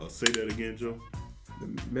 Say that again, Joe. The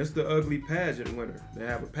Mr. Ugly Pageant winner. They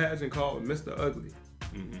have a pageant called Mr. Ugly.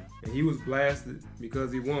 Mm-hmm. And he was blasted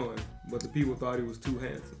because he won, but the people thought he was too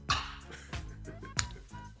handsome.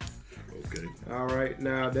 Okay. All right.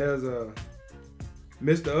 Now there's a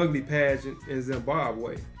Mr. Ugly pageant in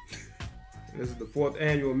Zimbabwe. This is the 4th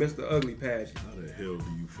annual Mr. Ugly pageant. How the hell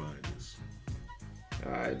do you find this?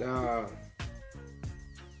 All right.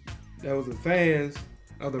 There was some fans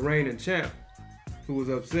of the reigning champ who was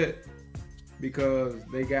upset because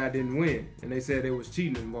their guy didn't win, and they said there was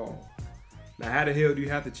cheating involved. Now, how the hell do you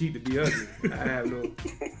have to cheat to be ugly? I have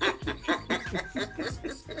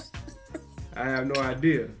no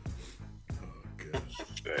idea. Oh,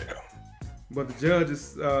 Damn. But the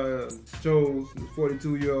judges chose a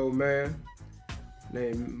 42-year-old man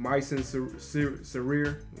named Myson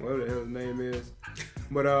Sarir, whatever the hell his name is.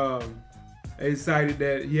 But they decided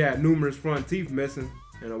that he had numerous front teeth missing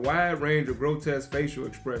and a wide range of grotesque facial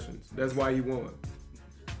expressions. That's why he won.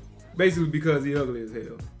 Basically because he ugly as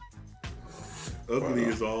hell. Ugly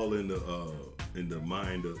is all in the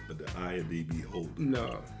mind of the eye of the beholder.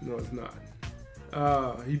 No, it's not.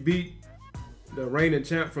 He beat the reigning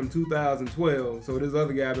champ from 2012, so this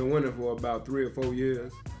other guy been winning for about 3 or 4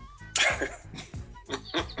 years.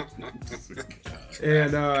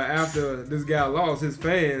 And after this guy lost, his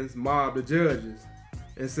fans mobbed the judges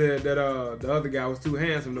and said that the other guy was too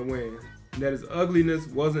handsome to win, and that his ugliness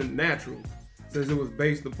wasn't natural since it was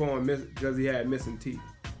based upon because he had missing teeth.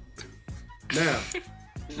 Now,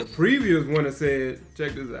 the previous winner said,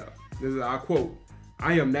 check this out. This is our quote.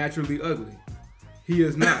 "I am naturally ugly. He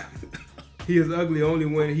is not. He is ugly only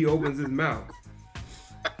when he opens his mouth."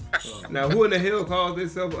 Now, who in the hell calls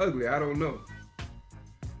themselves ugly? I don't know.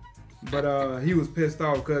 But he was pissed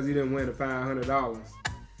off because he didn't win the $500.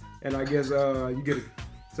 And I guess you get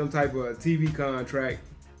some type of TV contract.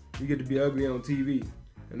 You get to be ugly on TV.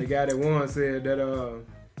 And the guy that won said that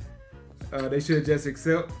they should just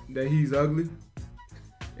accept that he's ugly.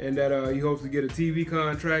 And that he hopes to get a TV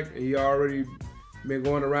contract. And he already been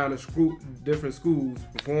going around the different schools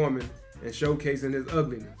performing and showcasing his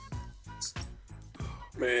ugliness.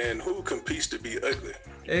 Man, who competes to be ugly?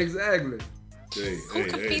 Exactly. Who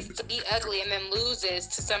competes to be ugly and then loses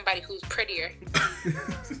to somebody who's prettier?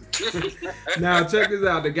 Now check this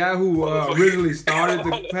out. The guy who originally started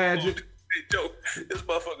the pageant. Hey, Joe, this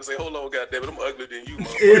motherfucker say, "Hold on, goddammit, I'm uglier than you,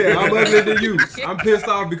 motherfucker." Yeah, I'm uglier than you. I'm pissed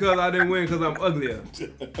off because I didn't win because I'm uglier.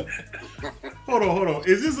 Hold on.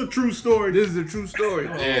 Is this a true story? This is a true story.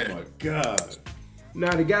 Oh my God.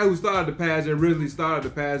 Now the guy who started the pageant originally started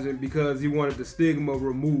the pageant because he wanted the stigma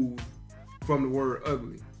removed from the word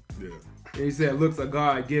ugly. Yeah. And he said looks are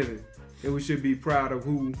God given and we should be proud of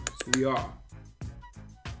who we are.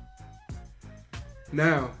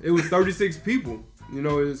 Now, it was 36 people. You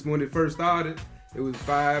know, it's when it first started, it was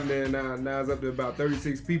 5, and now it's up to about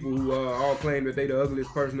 36 people who all claim that they the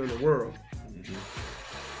ugliest person in the world. Mm-hmm.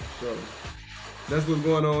 So that's what's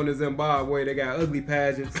going on in Zimbabwe. They got ugly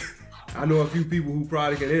pageants. I know a few people who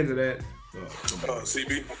probably get into that.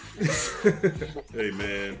 CB. Hey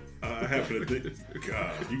man, I happen to think,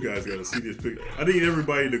 God, you guys gotta see this picture. I need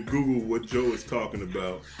everybody to Google what Joe is talking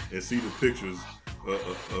about and see the pictures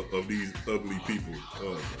of these ugly people.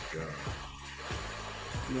 Oh my God.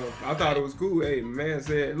 You know, I thought it was cool. Hey, man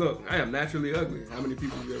said, "Look, I am naturally ugly." How many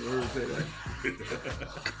people you ever heard say that?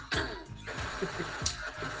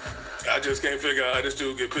 I just can't figure out how this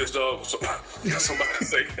dude get pissed off. Somebody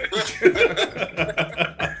say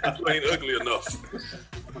you ain't ugly enough.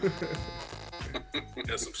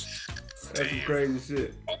 That's some crazy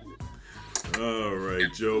shit. All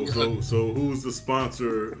right, Joe. So who's the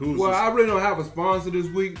sponsor? I really don't have a sponsor this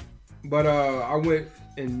week, but I went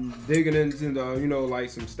and digging into the, like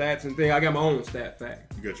some stats and things. I got my own stat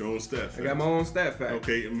fact. You got your own stat fact. I got my own stat fact.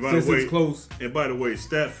 Okay, and by the way,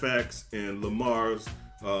 stat facts and Lamar's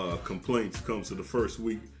complaints comes to the first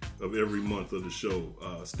week of every month of the show.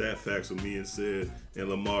 Stat facts with me and Sid, and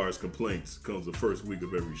Lamar's complaints comes the first week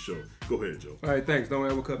of every show. Go ahead, Joe. All right, thanks. Don't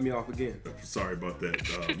ever cut me off again. Sorry about that,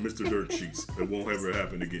 Mr. Dirt Sheets. It won't ever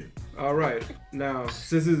happen again. All right, now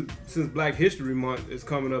since Black History Month is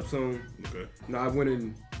coming up soon, okay. Now I went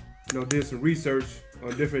and did some research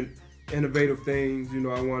on different innovative things.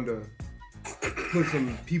 I wanted to put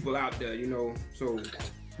some people out there, so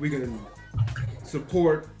we can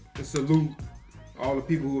support and salute all the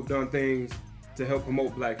people who have done things to help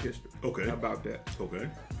promote Black history. Okay. How about that? Okay.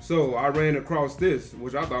 So I ran across this,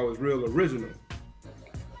 which I thought was real original.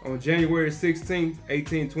 On January 16,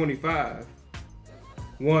 1825,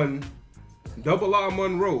 one Double R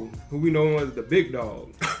Monroe, who we know as the Big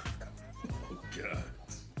Dog. Oh, God.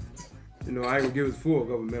 I ain't gonna give his full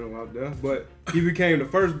governmental out there, but he became the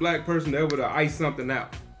first black person ever to ice something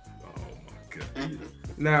out. Oh, my God.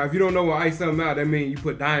 Now, if you don't know what ice something out, that means you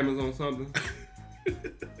put diamonds on something.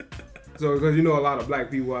 So, because a lot of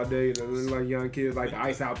black people out there, like young kids, like to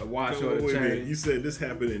ice out the watch or the chain. You said this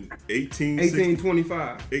happened in 1825.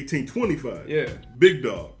 1825? Yeah. Big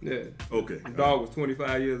Dog? Yeah. Okay. The dog was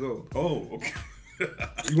 25 years old. Oh, okay.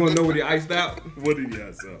 You want to know what he iced out? What did he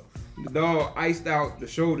ice out? The dog iced out the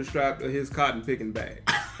shoulder strap of his cotton picking bag.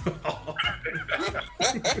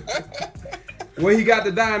 Where he got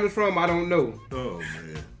the diamonds from, I don't know. Oh,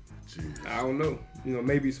 man. Jeez. I don't know.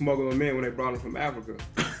 Maybe smuggled them in when they brought him from Africa.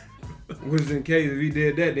 Which in case if he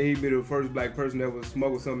did that, then he'd be the first black person that would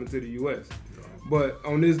smuggle something to the U.S. But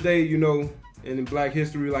on this day, and in Black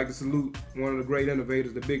history, we like to salute one of the great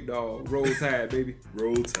innovators, the Big Dog. Roll Tide, baby.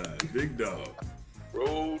 Roll Tide. Big Dog.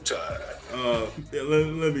 Roll Tide.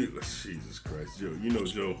 Let me, Jesus Christ, Joe.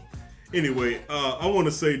 Joe, Anyway, I want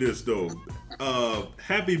to say this though.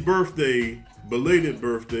 Happy birthday, belated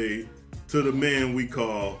birthday, to the man we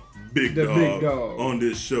call Big Dog on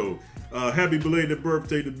this show. Happy belated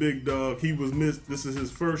birthday to Big Dog. He was missed. This is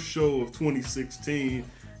his first show of 2016,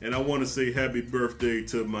 and I want to say happy birthday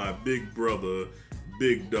to my big brother,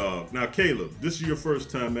 Big Dog. Now, Caleb, this is your first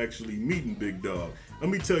time actually meeting Big Dog. Let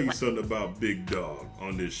me tell you something about Big Dog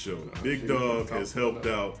on this show. Big Dog has helped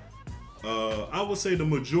out, I would say the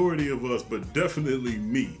majority of us, but definitely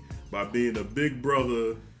me, by being a big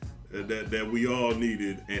brother that we all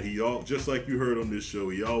needed. And he all, just like you heard on this show,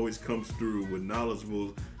 he always comes through with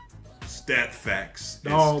knowledgeable stat facts.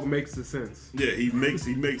 Dog makes the sense. Yeah, he makes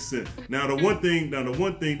sense. Now the one thing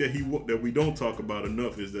that we don't talk about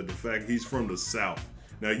enough is that the fact he's from the South.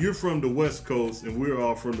 Now you're from the West Coast and we're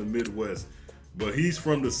all from the Midwest, but he's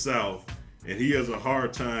from the South and he has a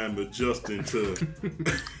hard time adjusting to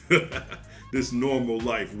this normal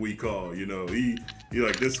life we call, he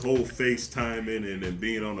like this whole FaceTiming and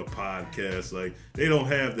being on a podcast, like they don't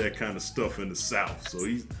have that kind of stuff in the South. So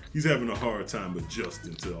he's having a hard time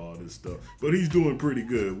adjusting to all this stuff. But he's doing pretty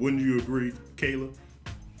good. Wouldn't you agree, Kayla?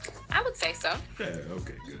 I would say so. Yeah,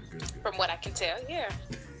 okay, good. From what I can tell, yeah.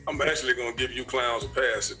 I'm actually going to give you clowns a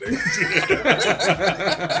pass today.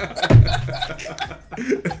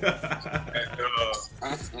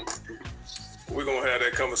 We're going to have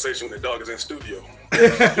that conversation when the dog is in studio.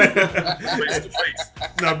 Face to face.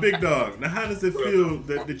 Now, Big Dog, now how does it feel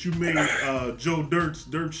that you made Joe Dirt's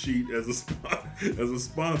Dirt Sheet as a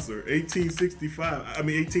sponsor?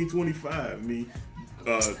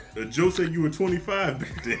 1825. Joe said you were 25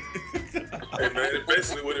 back then. Hey man,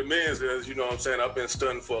 basically what it means is, what I'm saying, I've been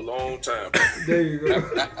stunting for a long time. There you go.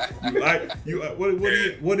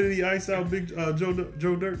 What did he ice out, Big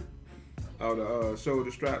Joe Dirt? Oh, the shoulder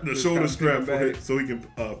strap. The shoulder strap for it, so he can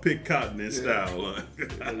pick cotton in style.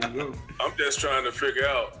 There you go. I'm just trying to figure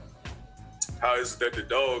out how is it that the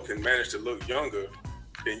dog can manage to look younger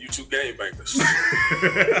than you two game bankers.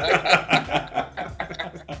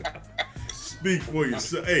 Speak for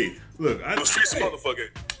yourself. Hey, look, I'm a street motherfucker.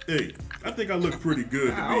 Hey, I think I look pretty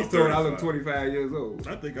good to I be was told 35. I look 25 years old.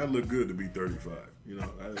 I think I look good to be 35. I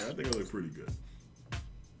think I look pretty good.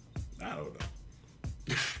 I don't know.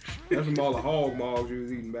 That's from all the hog maws you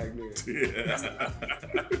was eating back then. Yeah.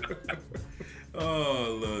 Oh, I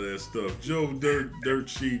love that stuff. Joe Dirt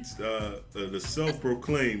Sheets, the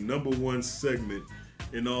self-proclaimed #1 segment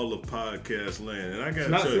in all of podcast land. And I gotta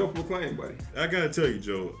not tell you, self-proclaimed, buddy. I gotta tell you,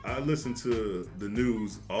 Joe, I listen to the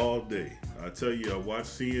news all day. I tell you, I watch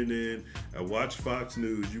CNN, I watch Fox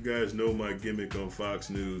News. You guys know my gimmick on Fox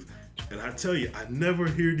News. And I tell you, I never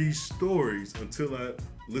hear these stories until I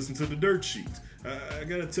listen to the Dirt Sheets. I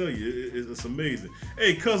gotta tell you, it's amazing.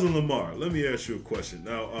 Hey, Cousin Lamar, let me ask you a question.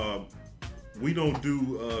 Now, we don't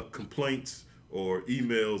do complaints or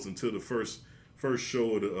emails until the first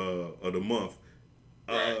show of the month.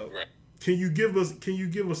 Right. Can you give us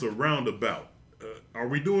a roundabout? Are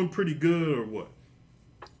we doing pretty good or what?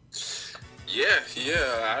 Yeah.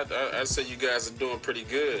 I'd say you guys are doing pretty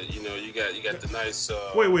good. You got the nice.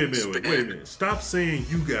 Wait a minute. Stop saying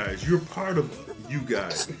you guys. You're part of you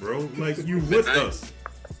guys, bro. Like you with us.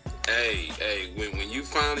 Hey, when you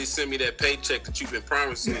finally send me that paycheck that you've been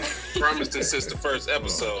promising since the first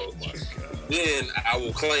episode, then I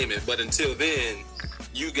will claim it. But until then,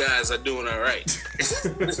 you guys are doing all right. He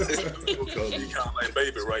kind of like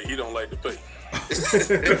baby, right? He don't like to pay.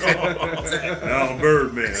 Now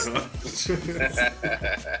Birdman, huh?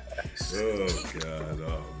 Oh God,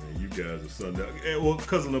 man, you guys are something. Hey, well,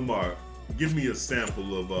 Cousin Lamar, give me a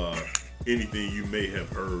sample of anything you may have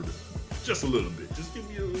heard, just a little bit. Just give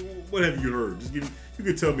me what have you heard? You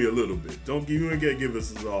can tell me a little bit. You ain't gotta give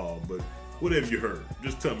us all, but what have you heard?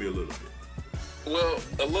 Just tell me a little bit. Well,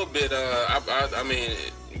 a little bit. I mean,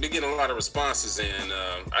 we getting a lot of responses, and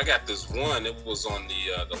I got this one. It was on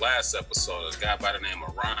the last episode. A guy by the name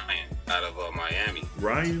of Ryan out of Miami.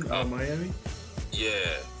 Ryan out of Miami? Yeah.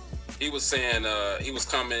 He was saying he was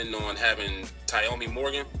commenting on having Tyomi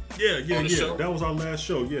Morgan. Yeah. Show. That was our last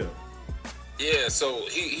show. Yeah. Yeah. So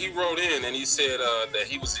he wrote in and he said that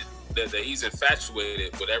he's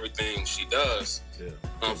infatuated with everything she does. Yeah.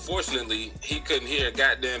 Unfortunately, he couldn't hear a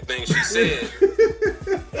goddamn thing she said.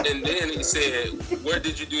 And then he said, "Where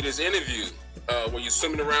did you do this interview? Were you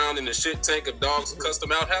swimming around in the shit tank of Dog's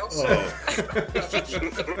custom outhouse?" Oh.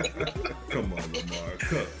 Come on, Lamar.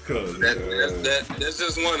 That's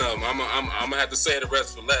just one of them. I'm gonna have to say the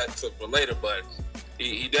rest for later, but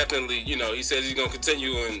he definitely, he says he's gonna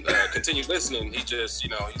continue listening. He just,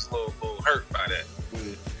 he's a little hurt by that.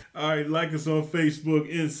 All right, like us on Facebook,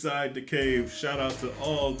 Inside the Cave. Shout out to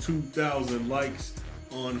all 2,000 likes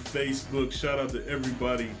on Facebook. Shout out to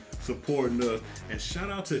everybody supporting us. And shout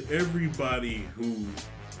out to everybody who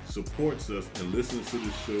supports us and listens to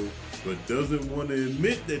the show, but doesn't want to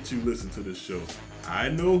admit that you listen to the show. I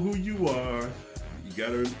know who you are.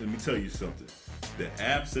 Let me tell you something. The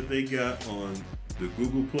apps that they got on the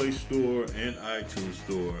Google Play Store and iTunes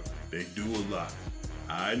Store, they do a lot.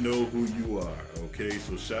 I know who you are, okay?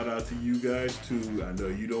 So shout out to you guys too. I know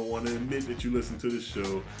you don't want to admit that you listen to the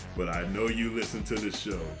show, but I know you listen to the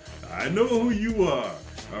show. I know who you are,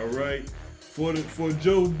 all right? For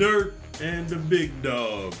Joe Dirt and the Big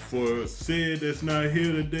Dog, for Sid that's not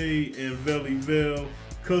here today, and Valley Vale.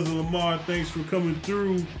 Cousin Lamar, thanks for coming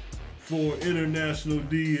through. For International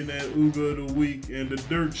D and that Uber of the Week and the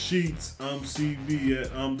Dirt Sheets, I'm CB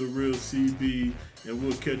at I'm the Real CB, and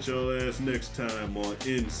we'll catch y'all ass next time on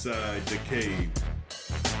Inside the Cave.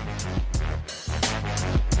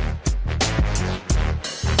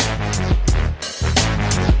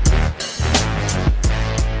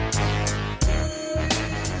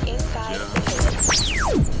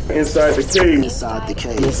 Inside the Cave. Inside the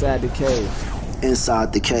Cave. Inside the Cave.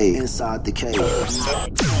 Inside the Cave. Inside the Cave.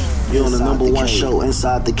 You're on the number one show,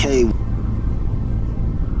 Inside the Cave.